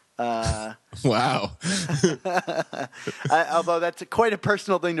 Wow. Although that's quite a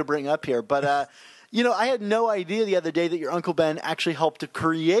personal thing to bring up here, but you know, I had no idea the other day that your Uncle Ben actually helped to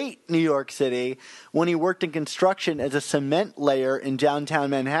create New York City when he worked in construction as a cement layer in downtown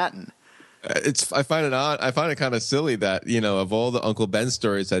Manhattan. I find it odd. I find it kind of silly that, you know, of all the Uncle Ben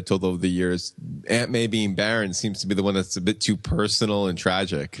stories I told over the years, Aunt May being barren seems to be the one that's a bit too personal and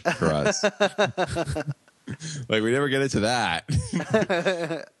tragic for us. Like, we never get into that.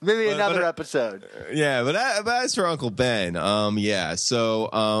 Maybe another episode. Yeah, but as for Uncle Ben, yeah. So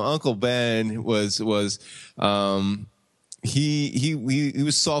Uncle Ben was he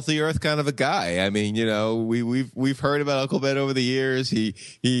was salt of the earth kind of a guy. I mean, you know, we've heard about Uncle Ben over the years. He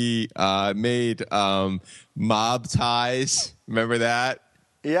made mob ties. Remember that?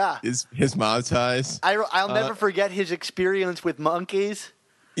 Yeah, his mob ties. I'll never forget his experience with monkeys.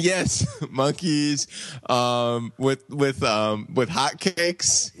 Yes, monkeys with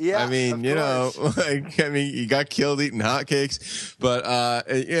hotcakes. Yeah, I mean, you know, like, I mean, he got killed eating hotcakes, but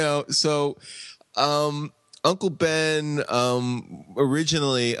you know, so Uncle Ben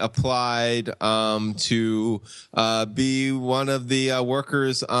originally applied to be one of the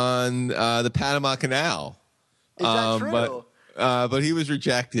workers on the Panama Canal. Is that true? But he was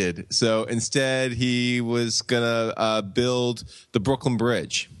rejected. So instead, he was gonna build the Brooklyn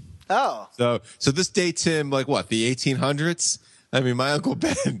Bridge. Oh, so this dates him like what, the 1800s? I mean, my Uncle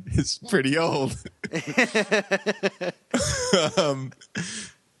Ben is pretty old.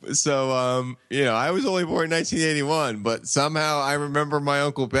 So you know, I was only born in 1981, but somehow I remember my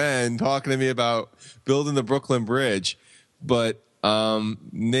Uncle Ben talking to me about building the Brooklyn Bridge. But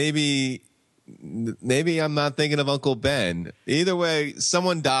maybe I'm not thinking of Uncle Ben. Either way,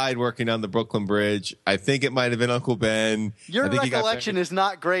 someone died working on the Brooklyn Bridge. I think it might have been Uncle Ben. Your recollection is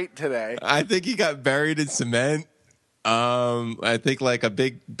not great today. I think he got buried in cement. I think like a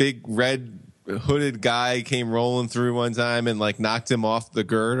big red hooded guy came rolling through one time and like knocked him off the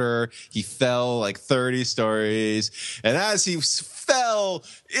girder. He fell like 30 stories. And as he fell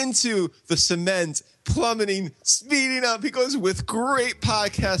into the cement, plummeting, speeding up, he goes, "With great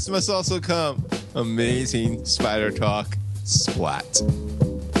podcasts must also come amazing spider talk." Splat.